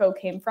Clearco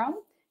came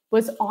from,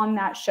 was on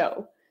that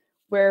show,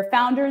 where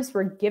founders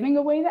were giving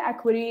away the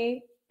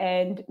equity,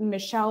 and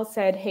Michelle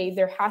said, hey,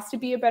 there has to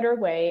be a better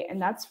way.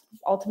 And that's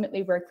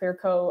ultimately where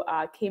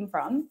Clearco came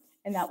from.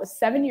 And that was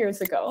 7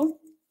 years ago.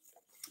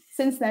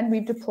 Since then,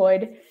 we've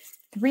deployed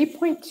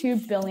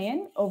 3.2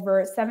 billion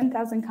over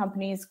 7,000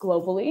 companies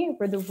globally.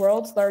 We're the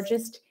world's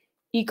largest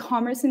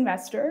e-commerce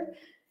investor.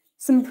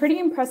 Some pretty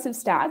impressive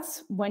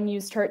stats when you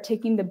start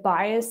taking the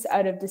bias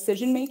out of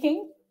decision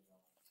making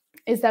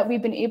is that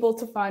we've been able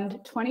to fund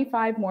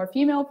 25 more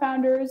female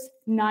founders,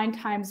 9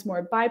 times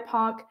more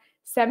BIPOC,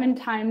 7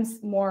 times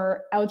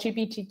more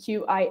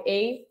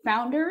LGBTQIA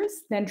founders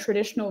than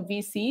traditional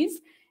VCs.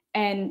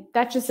 And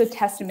that's just a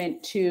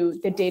testament to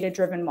the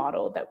data-driven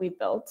model that we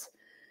built.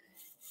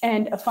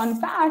 And a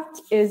fun fact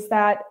is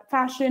that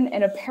fashion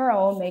and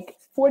apparel make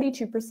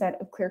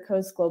 42% of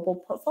Clearco's global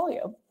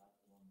portfolio.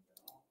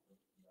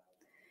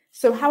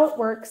 So how it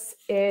works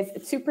is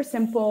it's super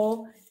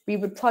simple. We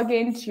would plug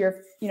into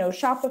your,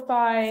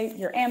 Shopify,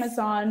 your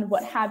Amazon,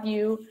 what have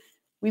you.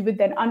 We would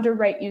then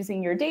underwrite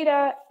using your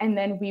data, and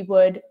then we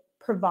would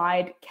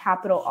provide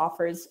capital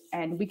offers,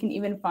 and we can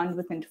even fund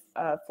within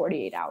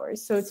 48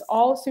 hours. So it's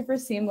all super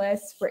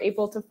seamless. We're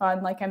able to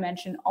fund, like I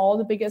mentioned, all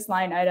the biggest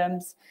line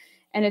items,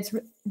 and it's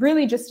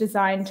really just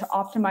designed to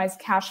optimize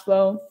cash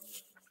flow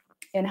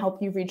and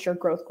help you reach your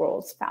growth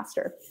goals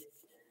faster.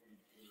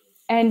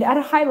 And at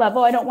a high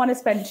level, I don't want to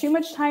spend too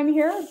much time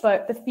here,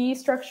 but the fee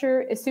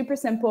structure is super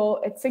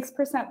simple. It's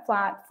 6%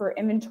 flat for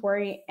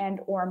inventory and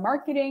or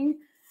marketing.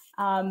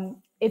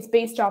 It's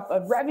based off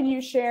of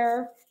revenue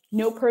share,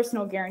 no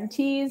personal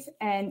guarantees,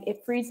 and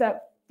it frees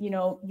up,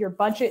 your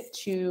budget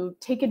to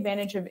take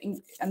advantage of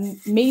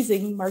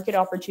amazing market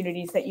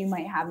opportunities that you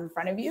might have in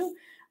front of you,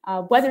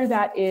 whether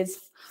that is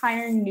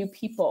hiring new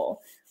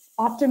people,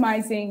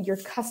 optimizing your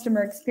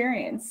customer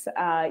experience.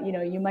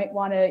 You might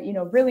want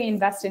to, really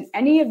invest in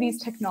any of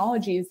these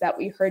technologies that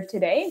we heard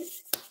today.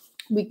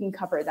 We can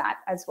cover that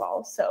as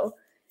well. So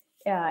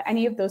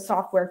any of those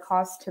software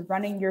costs to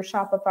running your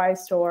Shopify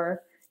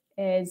store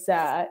is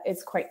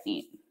quite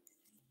neat.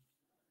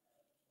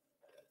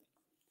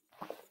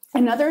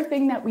 Another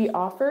thing that we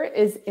offer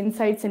is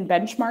insights and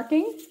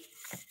benchmarking.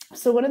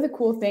 So one of the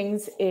cool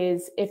things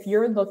is if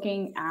you're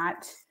looking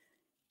at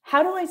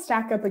how do I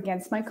stack up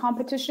against my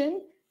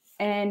competition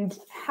and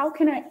how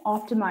can I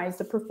optimize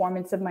the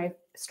performance of my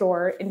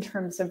store in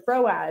terms of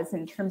ROAS,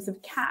 in terms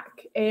of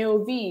CAC,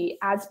 AOV,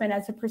 ad spend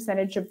as a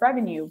percentage of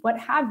revenue, what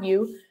have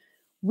you,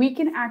 we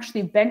can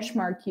actually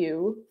benchmark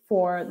you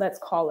for, let's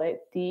call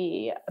it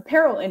the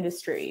apparel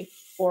industry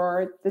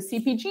or the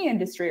CPG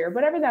industry or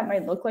whatever that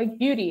might look like,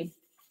 beauty.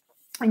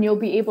 And you'll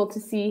be able to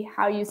see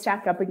how you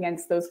stack up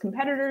against those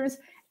competitors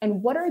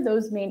and what are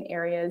those main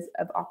areas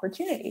of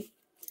opportunity.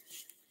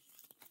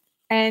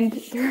 And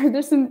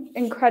there's some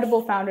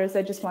incredible founders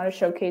I just want to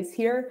showcase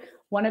here.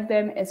 One of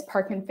them is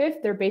Park and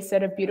Fifth. They're based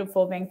out of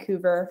beautiful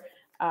Vancouver,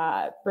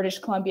 British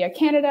Columbia,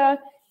 Canada.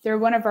 They're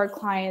one of our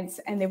clients,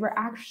 and they were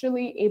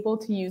actually able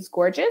to use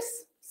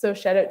Gorgias. So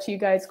shout out to you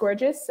guys,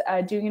 Gorgias,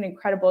 doing an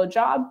incredible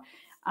job.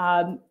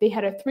 They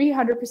had a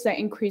 300%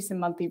 increase in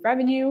monthly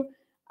revenue,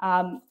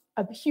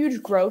 a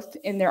huge growth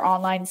in their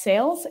online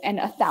sales, and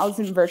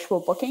 1,000 virtual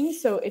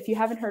bookings. So if you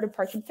haven't heard of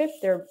Park and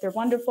Fifth, they're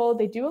wonderful.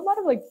 They do a lot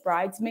of like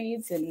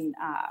bridesmaids and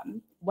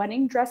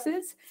wedding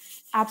dresses.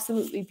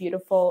 Absolutely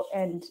beautiful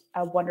and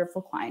a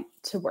wonderful client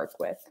to work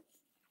with.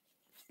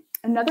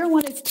 Another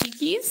one is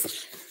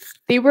Tiki's.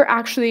 They were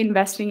actually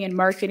investing in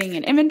marketing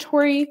and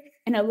inventory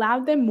and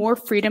allowed them more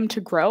freedom to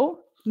grow.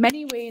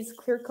 Many ways,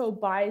 Clearco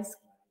buys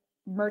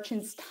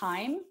merchants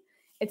time.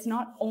 It's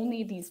not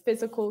only these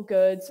physical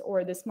goods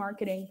or this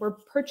marketing, we're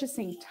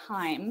purchasing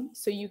time.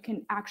 So you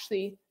can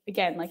actually,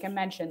 again, like I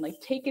mentioned, like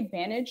take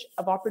advantage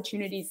of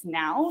opportunities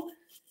now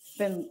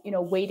than,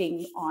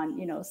 waiting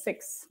on,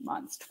 6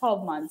 months,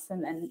 12 months,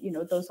 and then,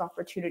 those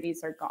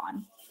opportunities are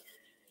gone.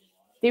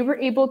 They were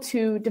able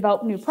to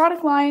develop new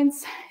product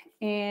lines,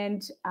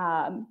 and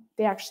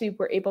they actually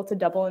were able to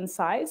double in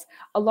size.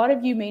 A lot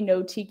of you may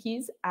know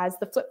Tiki's as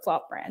the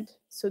flip-flop brand.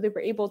 So they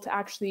were able to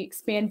actually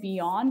expand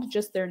beyond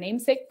just their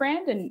namesake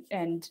brand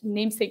and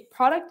namesake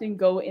product and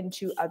go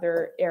into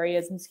other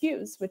areas and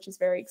SKUs, which is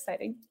very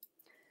exciting.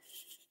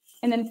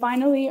 And then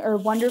finally, our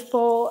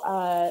wonderful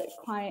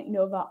client,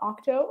 Nova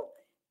Octo.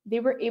 They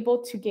were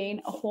able to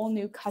gain a whole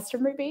new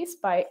customer base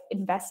by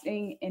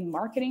investing in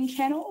marketing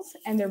channels,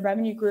 and their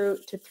revenue grew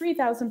to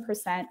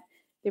 3,000%.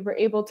 They were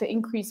able to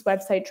increase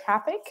website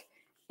traffic.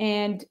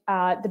 And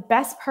the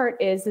best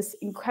part is this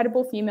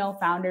incredible female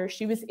founder.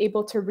 She was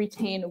able to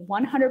retain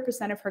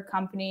 100% of her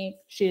company.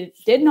 She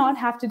did not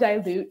have to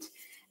dilute.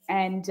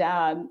 And,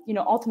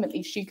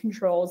 ultimately she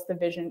controls the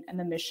vision and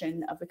the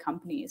mission of the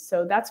company.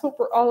 So that's what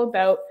we're all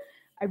about.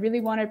 I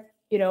really want to,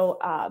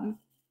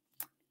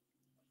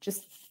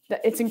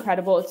 it's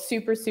incredible. It's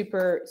super,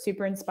 super,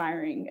 super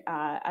inspiring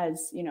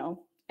as,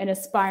 an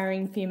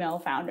aspiring female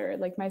founder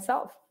like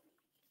myself.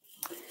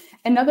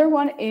 Another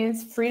one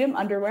is Freedom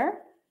Underwear.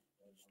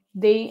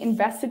 They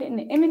invested in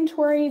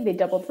inventory, they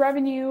doubled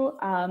revenue,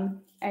 and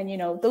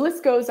the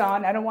list goes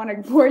on. I don't want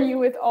to bore you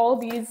with all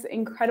these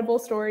incredible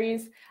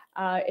stories.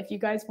 If you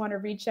guys want to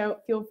reach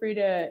out, feel free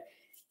to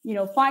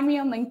find me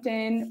on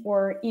LinkedIn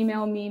or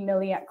email me,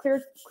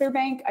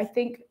 Millie@Clearbank. I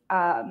think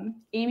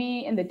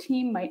Amy and the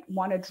team might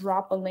want to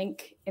drop a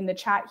link in the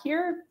chat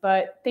here,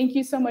 but thank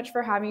you so much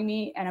for having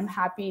me, and I'm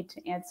happy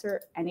to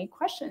answer any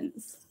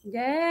questions.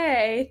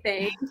 Yay.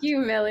 Thank you,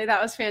 Millie.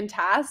 That was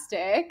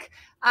fantastic.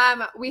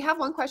 We have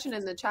one question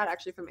in the chat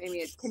actually from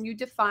Amy. Can you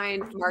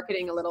define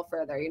marketing a little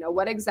further?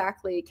 What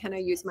exactly can I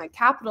use my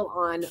capital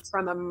on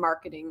from a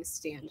marketing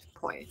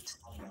standpoint?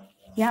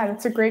 Yeah,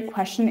 that's a great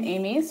question,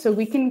 Amy. So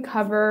we can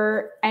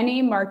cover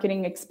any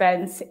marketing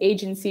expense,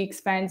 agency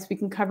expense. We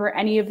can cover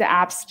any of the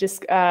apps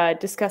just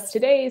discussed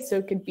today. So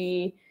it could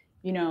be,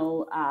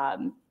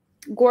 Gorgias,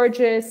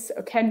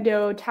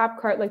 Okendo,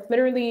 Tapcart, like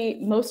literally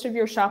most of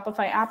your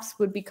Shopify apps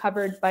would be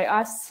covered by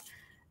us.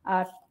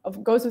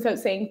 Goes without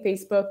saying,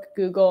 Facebook,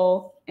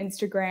 Google,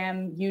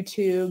 Instagram,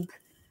 YouTube,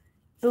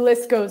 the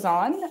list goes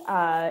on.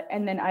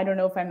 And then I don't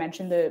know if I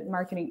mentioned the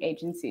marketing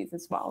agencies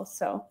as well.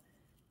 So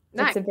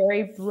nice. It's a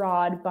very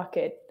broad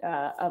bucket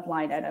of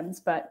line items,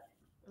 but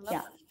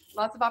yeah.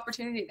 Lots of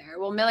opportunity there.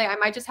 Well, Millie, I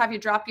might just have you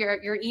drop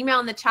your email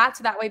in the chat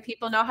so that way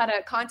people know how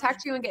to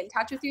contact you and get in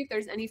touch with you if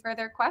there's any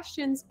further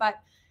questions. But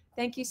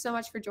thank you so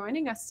much for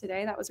joining us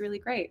today. That was really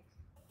great.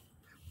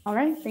 All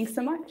right. Thanks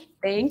so much.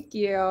 Thank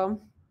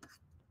you.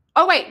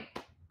 Oh, wait.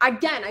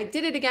 Again, I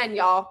did it again,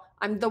 y'all.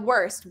 I'm the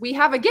worst. We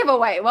have a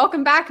giveaway.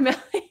 Welcome back,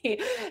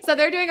 Millie. So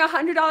they're doing a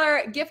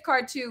 $100 gift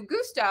card to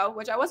Gusto,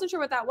 which I wasn't sure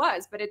what that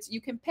was, but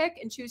you can pick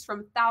and choose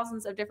from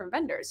thousands of different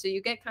vendors. So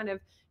you get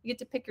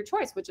to pick your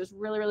choice, which is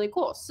really, really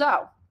cool.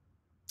 So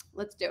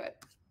let's do it.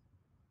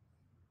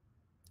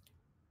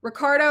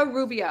 Ricardo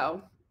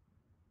Rubio,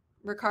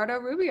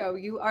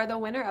 you are the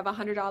winner of a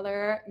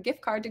 $100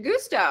 gift card to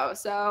Gusto.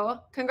 So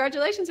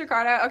congratulations,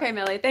 Ricardo. Okay,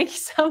 Millie, thank you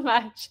so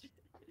much.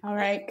 All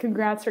right.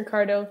 Congrats,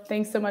 Ricardo.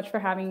 Thanks so much for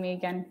having me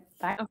again.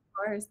 Bye. Of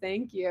course.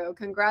 Thank you.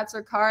 Congrats,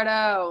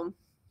 Ricardo.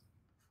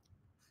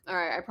 All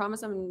right. I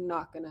promise I'm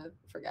not going to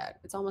forget.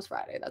 It's almost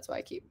Friday. That's why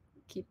I keep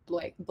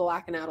like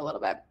blacking out a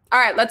little bit. All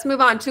right. Let's move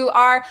on to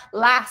our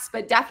last,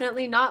 but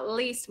definitely not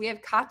least. We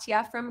have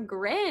Katya from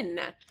Grin.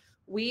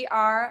 We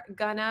are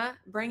going to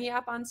bring you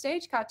up on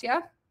stage,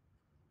 Katya.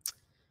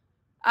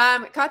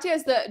 Katya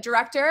is the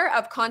director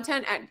of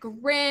content at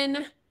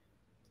Grin.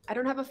 I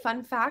don't have a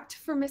fun fact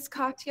for Miss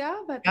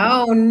Katya, but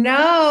oh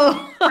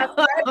no, I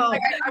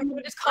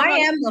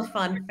am the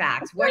fun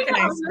fact. What can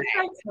I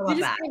say? You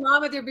just came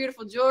on with your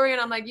beautiful jewelry, and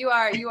I'm like, you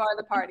are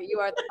the party, you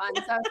are the fun.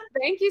 So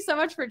thank you so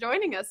much for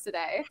joining us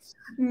today.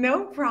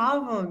 No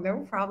problem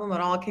at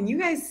all. Can you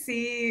guys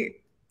see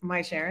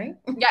my sharing?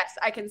 Yes,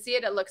 I can see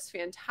it. It looks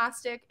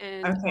fantastic.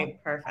 And okay,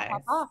 perfect.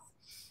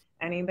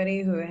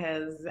 Anybody who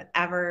has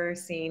ever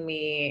seen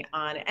me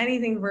on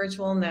anything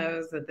virtual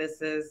knows that this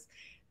is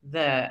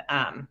the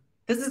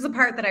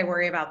part that I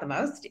worry about the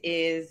most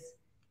is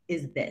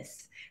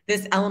this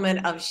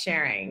element of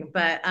sharing.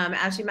 But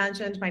as she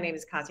mentioned, my name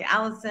is Katya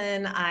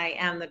Allison. I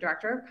am the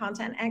director of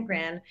content at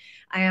Grin.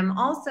 I am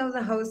also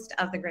the host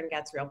of the Grin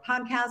Gets Real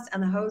podcast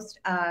and the host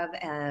of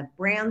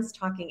Brands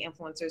Talking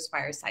Influencers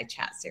Fireside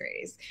Chat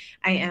series.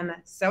 I am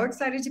so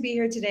excited to be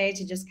here today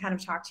to just kind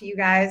of talk to you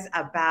guys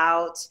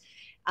about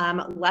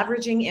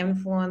leveraging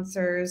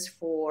influencers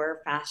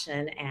for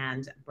fashion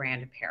and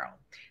brand apparel.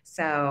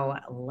 So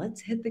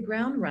let's hit the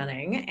ground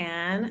running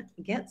and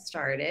get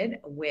started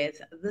with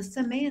the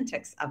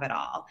semantics of it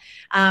all.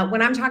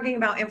 When I'm talking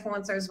about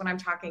influencers, what I'm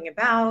talking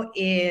about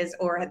is,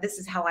 or this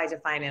is how I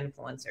define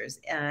influencers.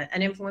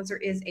 An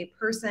influencer is a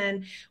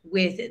person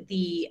with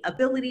the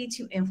ability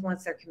to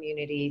influence their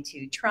community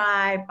to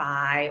try,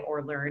 buy,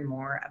 or learn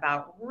more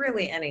about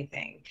really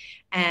anything.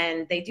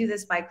 And they do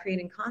this by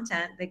creating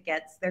content that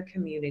gets their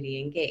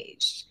community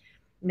engaged.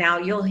 Now,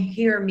 you'll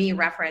hear me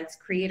reference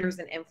creators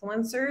and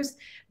influencers.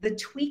 The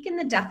tweak in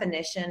the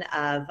definition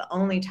of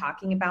only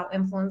talking about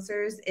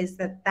influencers is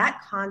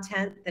that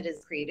content that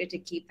is created to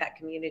keep that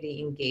community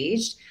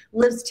engaged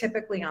lives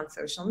typically on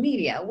social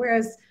media,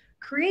 whereas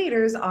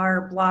creators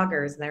are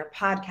bloggers and they're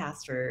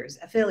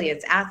podcasters,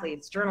 affiliates,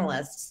 athletes,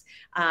 journalists.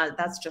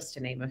 That's just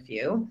to name a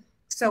few.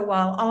 So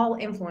while all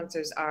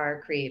influencers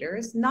are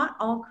creators, not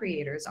all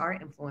creators are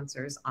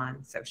influencers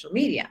on social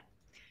media.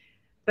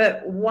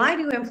 But why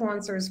do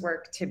influencers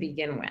work to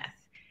begin with?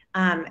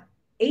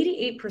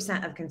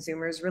 88% of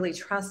consumers really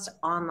trust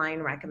online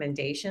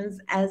recommendations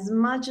as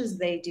much as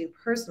they do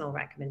personal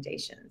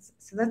recommendations.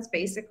 So that's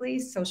basically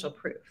social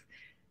proof.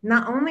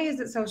 Not only is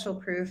it social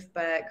proof,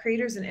 but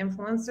creators and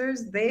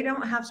influencers, they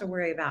don't have to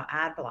worry about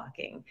ad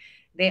blocking.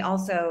 They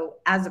also,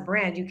 as a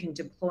brand, you can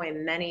deploy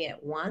many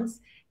at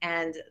once.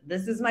 And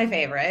this is my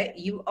favorite.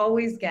 You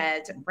always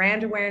get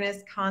brand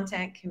awareness,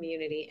 content,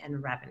 community,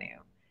 and revenue.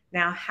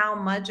 Now, how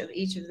much of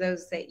each of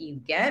those that you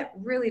get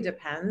really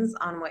depends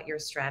on what your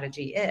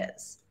strategy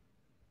is.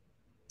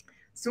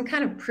 Some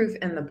kind of proof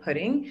in the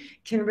pudding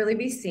can really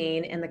be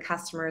seen in the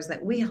customers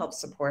that we help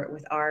support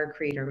with our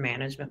creator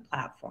management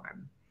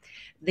platform.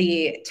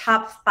 The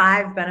top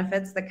 5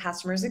 benefits that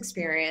customers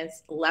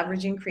experience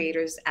leveraging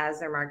creators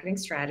as their marketing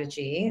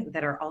strategy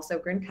that are also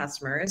Grin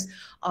customers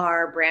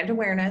are brand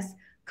awareness,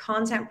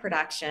 content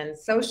production,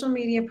 social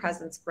media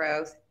presence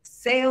growth,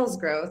 sales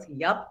growth.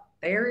 Yup,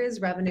 there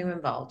is revenue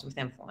involved with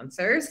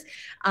influencers,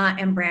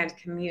 and brand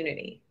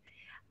community.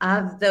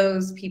 Of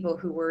those people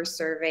who were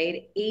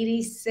surveyed,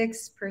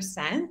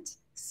 86%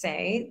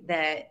 say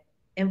that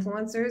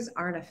influencers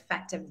are an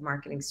effective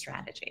marketing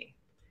strategy.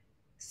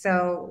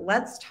 So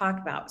let's talk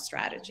about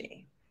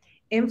strategy.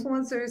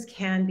 Influencers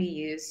can be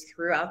used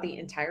throughout the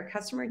entire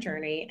customer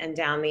journey and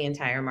down the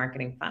entire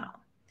marketing funnel.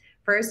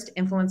 First,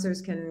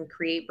 influencers can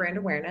create brand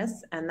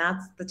awareness, and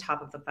that's the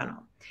top of the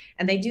funnel.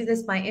 And they do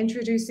this by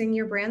introducing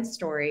your brand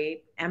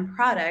story and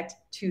product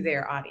to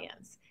their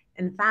audience.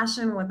 In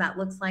fashion, what that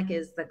looks like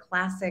is the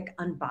classic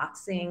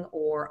unboxing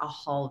or a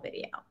haul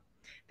video.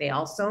 They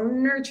also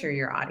nurture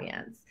your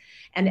audience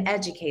and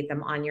educate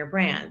them on your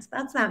brand.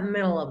 That's that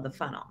middle of the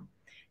funnel.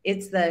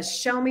 It's the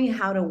show me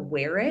how to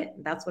wear it.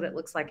 That's what it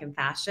looks like in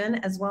fashion,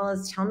 as well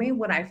as tell me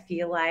what I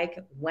feel like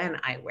when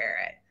I wear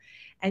it.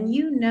 And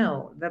you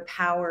know the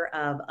power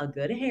of a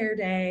good hair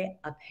day,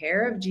 a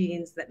pair of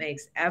jeans that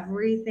makes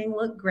everything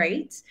look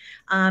great,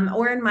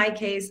 or in my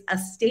case, a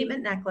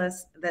statement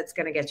necklace that's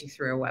going to get you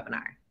through a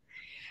webinar.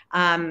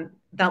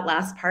 That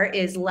last part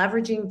is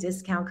leveraging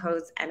discount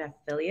codes and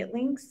affiliate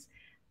links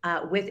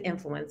with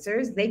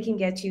influencers. They can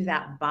get you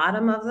that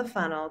bottom of the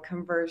funnel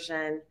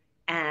conversion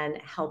and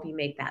help you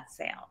make that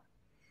sale.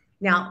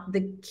 Now,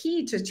 the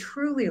key to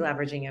truly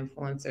leveraging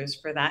influencers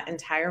for that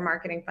entire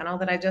marketing funnel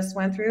that I just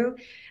went through,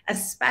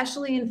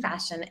 especially in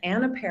fashion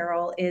and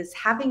apparel, is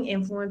having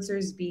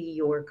influencers be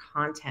your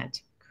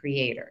content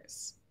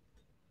creators.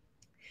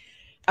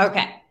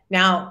 Okay,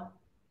 now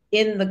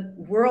in the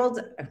world,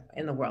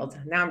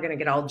 now I'm going to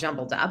get all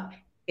jumbled up.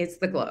 It's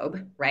the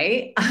globe,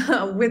 right?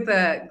 With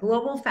the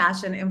global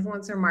fashion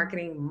influencer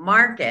marketing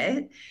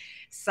market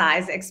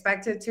size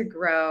expected to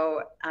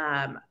grow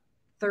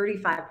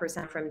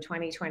 35% from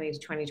 2020 to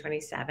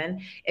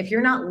 2027. If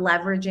you're not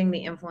leveraging the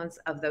influence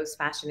of those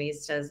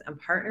fashionistas and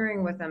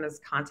partnering with them as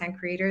content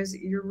creators,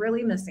 you're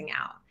really missing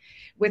out.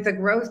 With the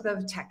growth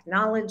of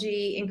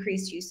technology,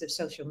 increased use of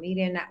social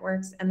media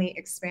networks, and the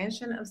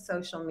expansion of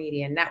social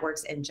media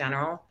networks in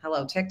general,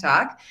 hello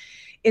TikTok,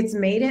 it's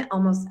made it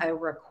almost a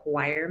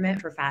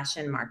requirement for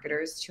fashion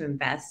marketers to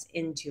invest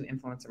into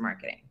influencer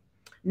marketing.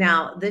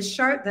 Now, this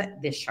chart that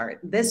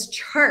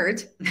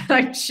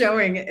I'm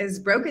showing is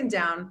broken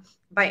down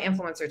by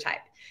influencer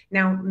type.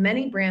 Now,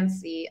 many brands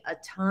see a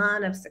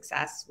ton of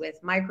success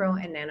with micro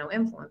and nano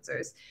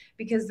influencers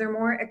because they're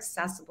more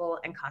accessible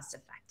and cost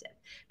effective,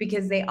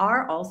 because they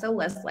are also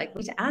less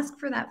likely to ask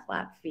for that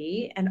flat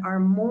fee and are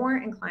more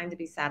inclined to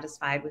be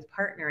satisfied with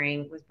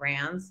partnering with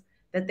brands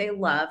that they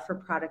love for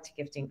product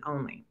gifting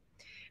only.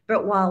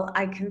 But while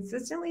I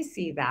consistently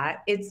see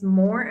that, it's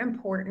more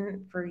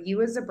important for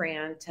you as a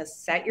brand to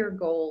set your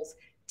goals,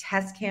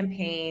 test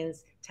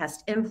campaigns,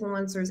 test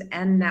influencers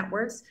and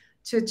networks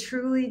to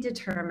truly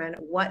determine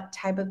what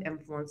type of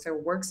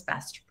influencer works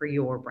best for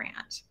your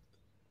brand.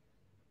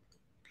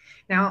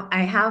 Now,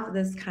 I have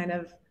this kind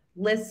of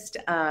list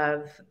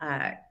of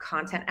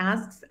content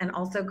asks and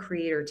also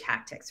creator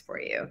tactics for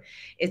you.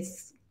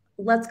 It's,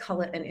 let's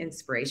call it an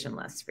inspiration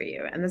list for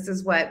you. And this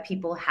is what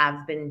people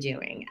have been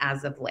doing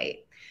as of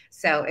late.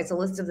 So it's a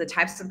list of the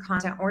types of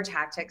content or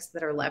tactics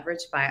that are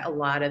leveraged by a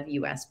lot of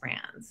US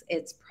brands.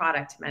 It's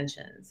product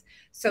mentions,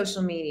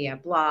 social media,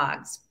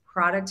 blogs,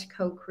 product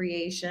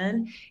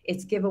co-creation,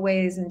 it's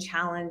giveaways and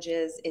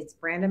challenges, it's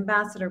brand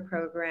ambassador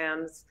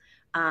programs,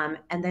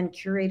 and then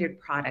curated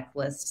product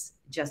lists,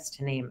 just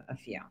to name a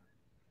few.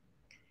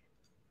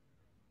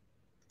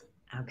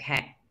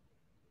 Okay,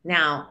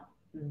 now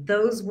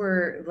those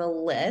were the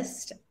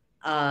list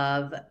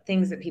of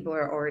things that people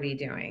are already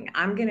doing.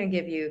 I'm going to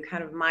give you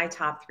kind of my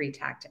top 3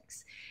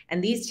 tactics.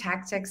 And these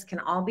tactics can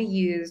all be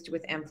used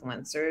with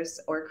influencers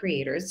or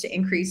creators to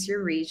increase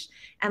your reach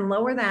and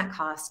lower that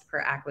cost per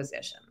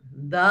acquisition.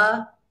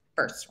 The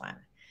first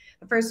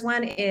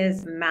one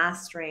is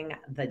mastering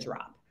the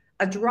drop.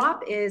 A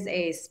drop is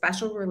a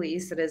special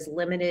release that is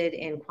limited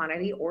in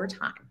quantity or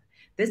time.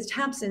 This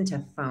taps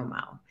into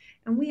FOMO,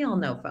 and we all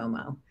know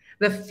FOMO,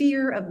 the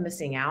fear of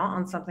missing out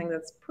on something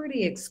that's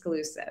pretty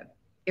exclusive.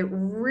 It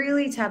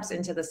really taps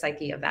into the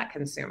psyche of that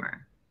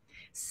consumer.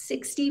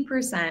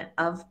 60%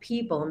 of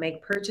people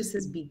make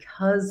purchases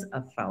because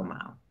of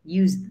FOMO.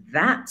 Use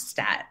that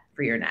stat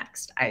for your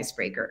next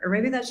icebreaker. Or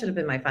maybe that should have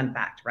been my fun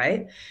fact,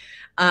 right?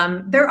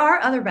 There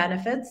are other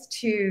benefits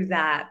to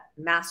that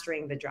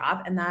mastering the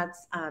drop, and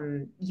that's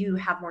you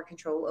have more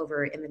control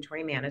over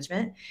inventory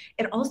management.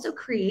 It also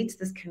creates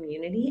this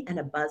community and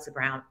a buzz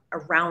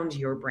around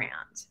your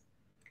brand.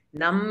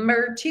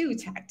 Number 2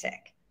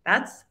 tactic,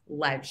 that's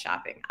live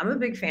shopping. I'm a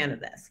big fan of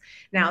this.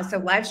 Now, so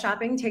live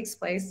shopping takes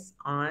place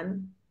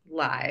on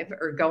live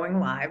or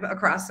going live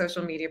across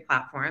social media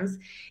platforms.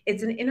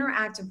 It's an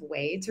interactive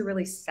way to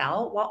really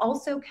sell while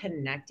also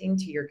connecting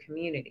to your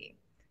community.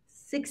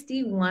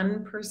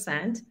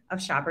 61%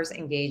 of shoppers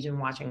engage in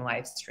watching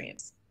live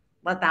streams.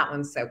 Let that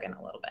one soak in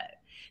a little bit.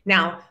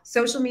 Now,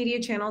 social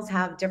media channels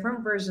have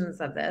different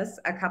versions of this.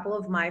 A couple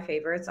of my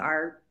favorites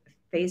are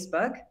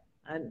Facebook,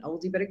 an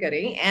oldie but a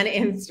goodie, and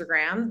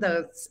Instagram.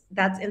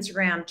 That's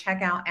Instagram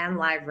checkout and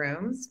live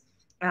rooms.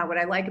 What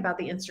I like about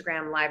the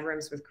Instagram live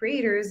rooms with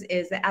creators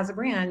is that as a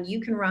brand, you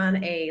can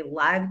run a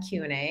live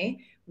Q&A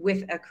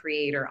with a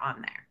creator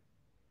on there.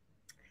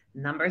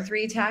 Number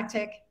 3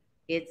 tactic,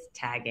 it's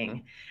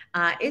tagging.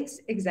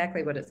 It's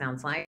exactly what it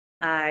sounds like.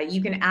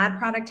 You can add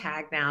product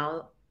tags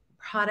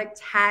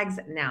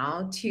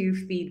now to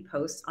feed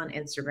posts on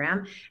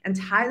Instagram and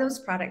tie those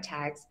product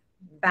tags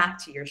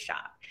back to your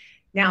shop.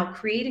 Now,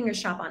 creating a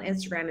shop on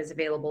Instagram is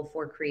available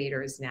for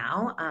creators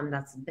now.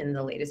 That's been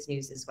the latest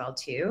news as well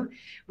too,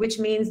 which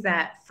means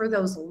that for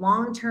those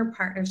long-term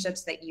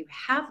partnerships that you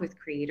have with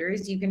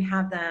creators, you can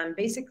have them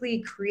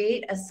basically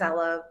create a set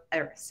of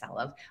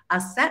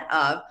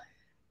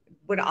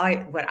what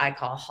I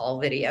call haul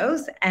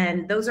videos.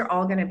 And those are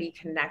all going to be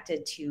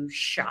connected to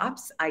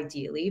shops,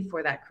 ideally,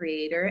 for that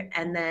creator.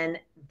 And then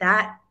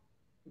that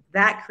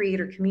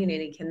creator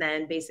community can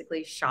then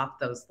basically shop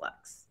those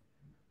looks.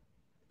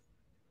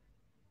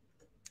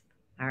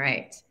 All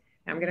right,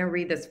 I'm going to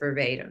read this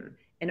verbatim.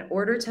 In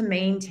order to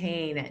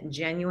maintain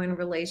genuine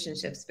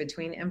relationships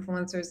between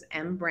influencers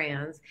and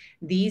brands,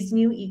 these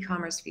new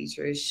e-commerce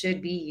features should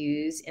be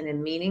used in a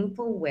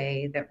meaningful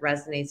way that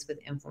resonates with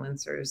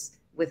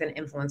an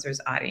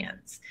influencer's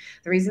audience.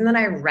 The reason that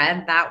I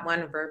read that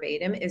one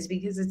verbatim is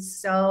because it's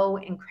so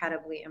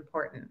incredibly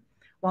important.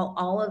 While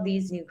all of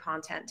these new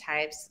content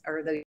types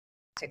or the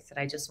tactics that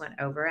I just went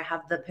over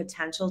have the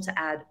potential to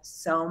add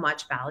so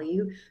much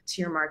value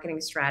to your marketing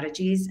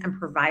strategies and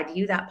provide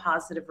you that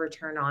positive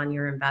return on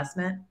your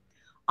investment,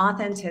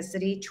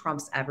 authenticity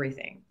trumps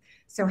everything.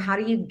 So how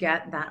do you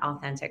get that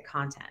authentic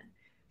content?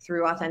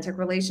 Through authentic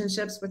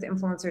relationships with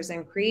influencers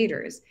and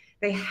creators.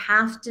 They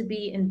have to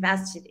be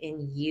invested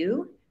in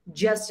you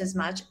just as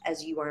much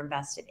as you are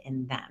invested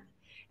in them.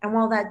 And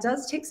while that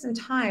does take some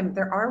time,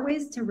 there are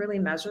ways to really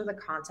measure the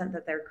content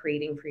that they're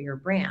creating for your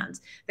brand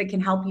that can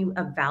help you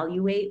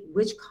evaluate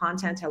which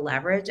content to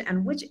leverage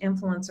and which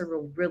influencer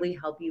will really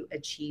help you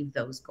achieve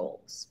those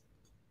goals.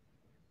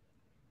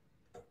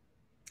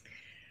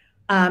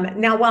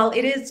 Now, while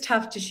it is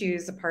tough to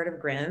choose a part of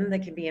Grin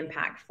that can be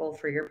impactful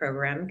for your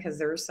program, because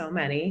there are so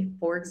many,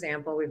 for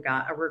example, we've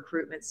got a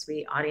recruitment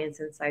suite, audience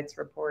insights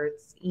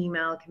reports,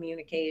 email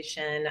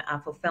communication,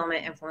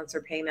 fulfillment,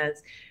 influencer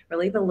payments,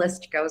 really the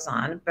list goes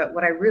on. But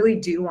what I really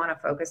do want to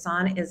focus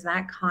on is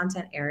that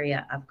content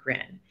area of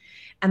Grin.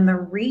 And the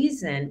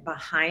reason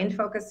behind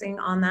focusing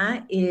on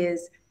that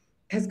is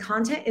because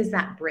content is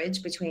that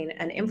bridge between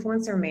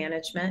influencer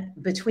management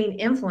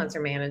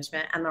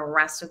and the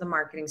rest of the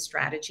marketing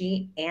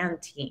strategy and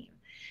team.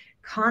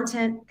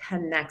 Content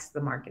connects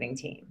the marketing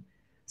team.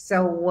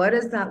 So what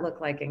does that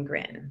look like in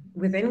Grin?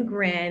 Within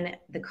Grin,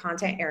 the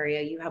content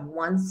area, you have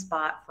one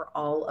spot for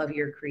all of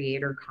your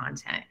creator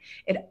content.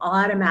 It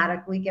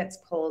automatically gets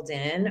pulled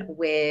in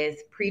with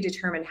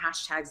predetermined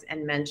hashtags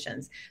and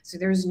mentions. So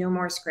there's no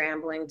more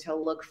scrambling to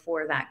look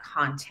for that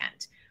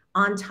content.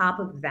 On top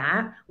of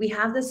that, we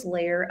have this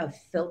layer of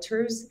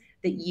filters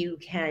that you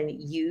can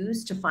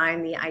use to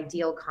find the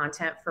ideal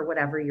content for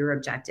whatever your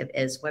objective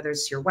is, whether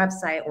it's your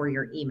website or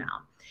your email.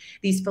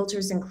 These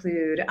filters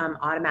include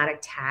automatic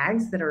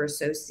tags that are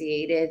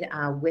associated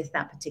with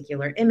that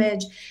particular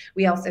image.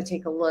 We also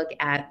take a look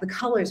at the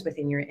colors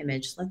within your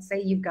image. Let's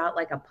say you've got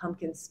like a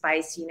pumpkin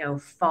spice,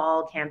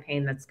 fall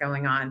campaign that's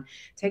going on.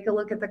 Take a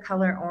look at the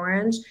color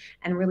orange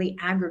and really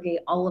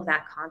aggregate all of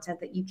that content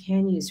that you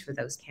can use for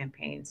those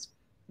campaigns.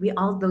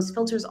 Those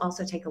filters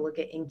also take a look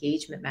at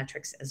engagement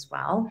metrics as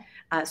well,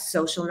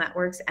 social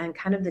networks, and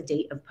kind of the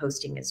date of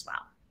posting as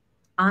well.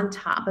 On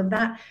top of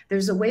that,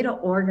 there's a way to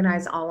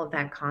organize all of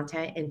that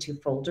content into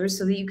folders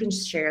so that you can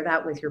share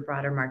that with your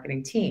broader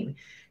marketing team.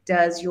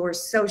 Does your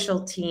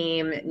social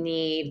team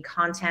need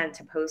content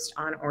to post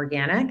on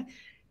organic?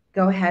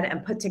 Go ahead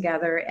and put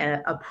together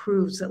an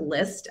approved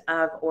list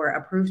or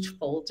approved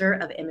folder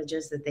of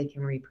images that they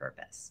can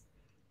repurpose.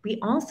 We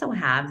also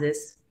have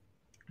this,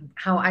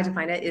 how I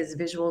define it is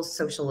visual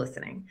social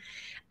listening.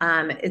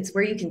 It's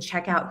where you can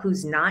check out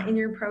who's not in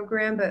your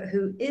program, but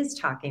who is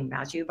talking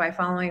about you by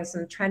following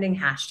some trending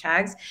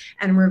hashtags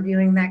and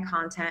reviewing that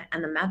content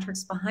and the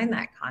metrics behind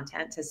that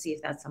content to see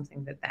if that's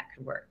something that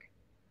could work.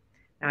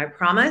 Now, I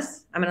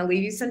promise I'm going to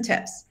leave you some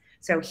tips.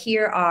 So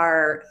here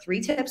are 3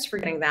 tips for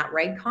getting that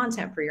right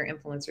content for your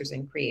influencers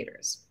and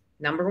creators.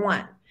 Number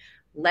 1,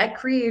 let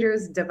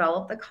creators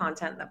develop the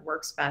content that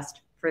works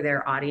best for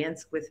their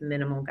audience with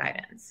minimal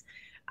guidance.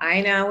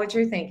 I know what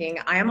you're thinking.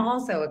 I am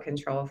also a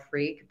control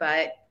freak,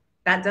 but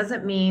that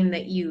doesn't mean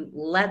that you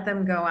let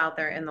them go out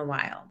there in the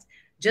wild.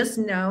 Just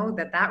know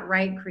that the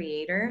right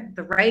creator,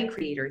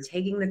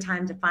 taking the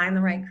time to find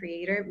the right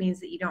creator means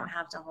that you don't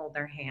have to hold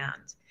their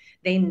hand.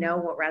 They know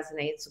what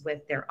resonates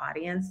with their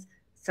audience,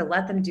 so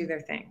let them do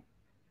their thing.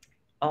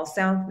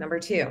 Also, number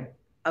 2,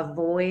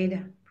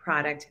 avoid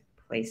product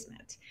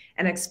placement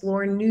and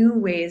explore new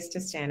ways to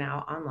stand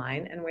out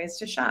online and ways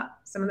to shop.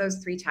 Some of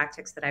those 3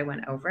 tactics that I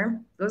went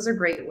over, those are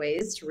great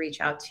ways to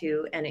reach out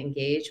to and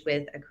engage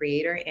with a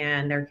creator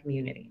and their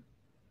community.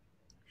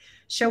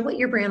 Show what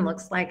your brand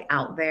looks like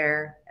out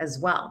there as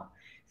well.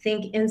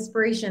 Think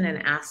inspiration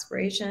and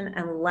aspiration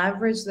and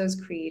leverage those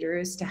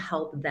creators to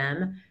help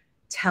them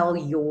tell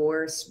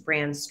your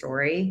brand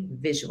story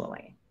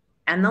visually.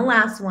 And the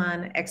last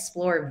one,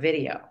 explore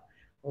video.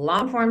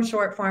 Long form,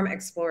 short form,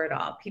 explore it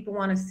all. People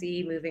want to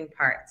see moving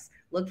parts.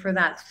 Look for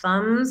that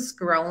thumb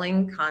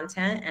scrolling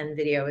content, and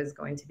video is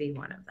going to be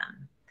one of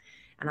them.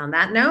 And on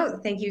that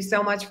note, thank you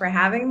so much for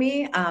having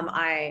me.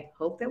 I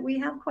hope that we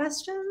have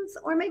questions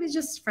or maybe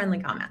just friendly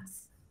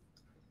comments.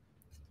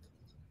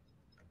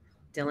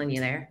 Dillon, you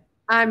there?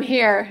 I'm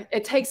here.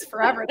 It takes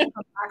forever to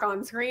come back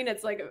on screen.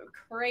 It's like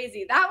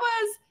crazy. That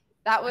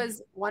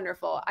was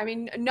wonderful. I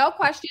mean, no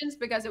questions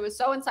because it was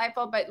so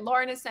insightful, but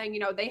Lauren is saying, you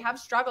know, they have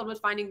struggled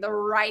with finding the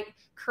right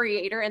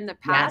creator in the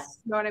past. Yes.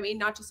 You know what I mean?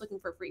 Not just looking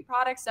for free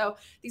products. So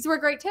these were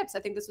great tips.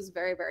 I think this was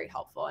very, very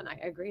helpful. And I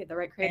agree. The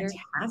right creator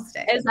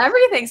Fantastic. is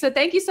everything. So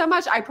thank you so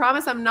much. I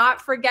promise I'm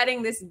not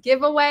forgetting this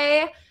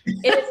giveaway.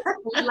 It's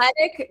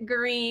Athletic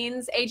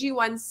Greens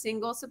AG1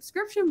 single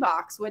subscription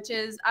box, which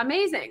is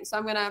amazing. So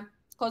I'm going to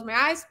close my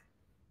eyes.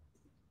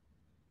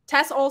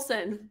 Tess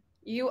Olson,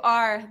 you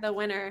are the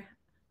winner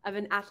of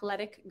an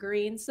Athletic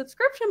Greens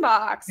subscription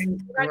box.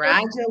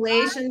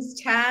 Congratulations,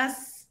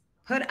 Tess.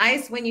 Put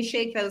ice when you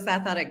shake those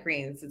Athletic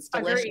Greens. It's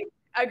delicious.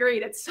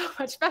 Agreed. It's so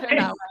much better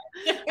that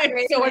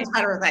way. So much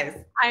better with ice.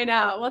 I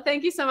know. Well,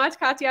 thank you so much,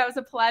 Katya. It was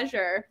a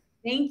pleasure.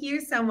 Thank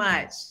you so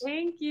much.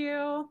 Thank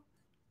you.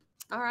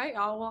 All right,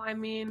 y'all. Well, I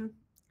mean,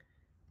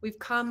 we've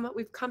come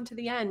to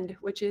the end,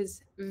 which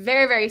is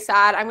very, very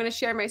sad. I'm going to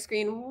share my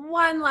screen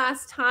one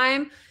last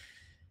time.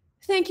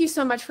 Thank you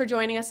so much for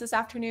joining us this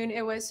afternoon.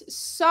 It was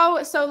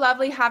so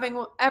lovely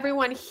having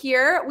everyone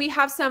here. We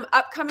have some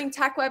upcoming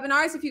tech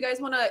webinars. If you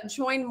guys want to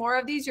join more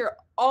of these, you're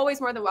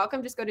always more than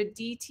welcome. Just go to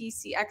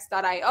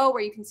DTCX.io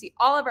where you can see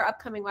all of our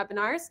upcoming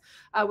webinars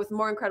with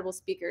more incredible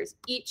speakers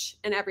each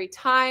and every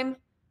time.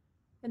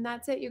 And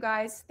that's it, you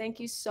guys. Thank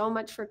you so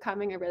much for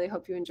coming. I really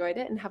hope you enjoyed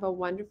it and have a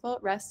wonderful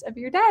rest of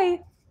your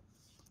day.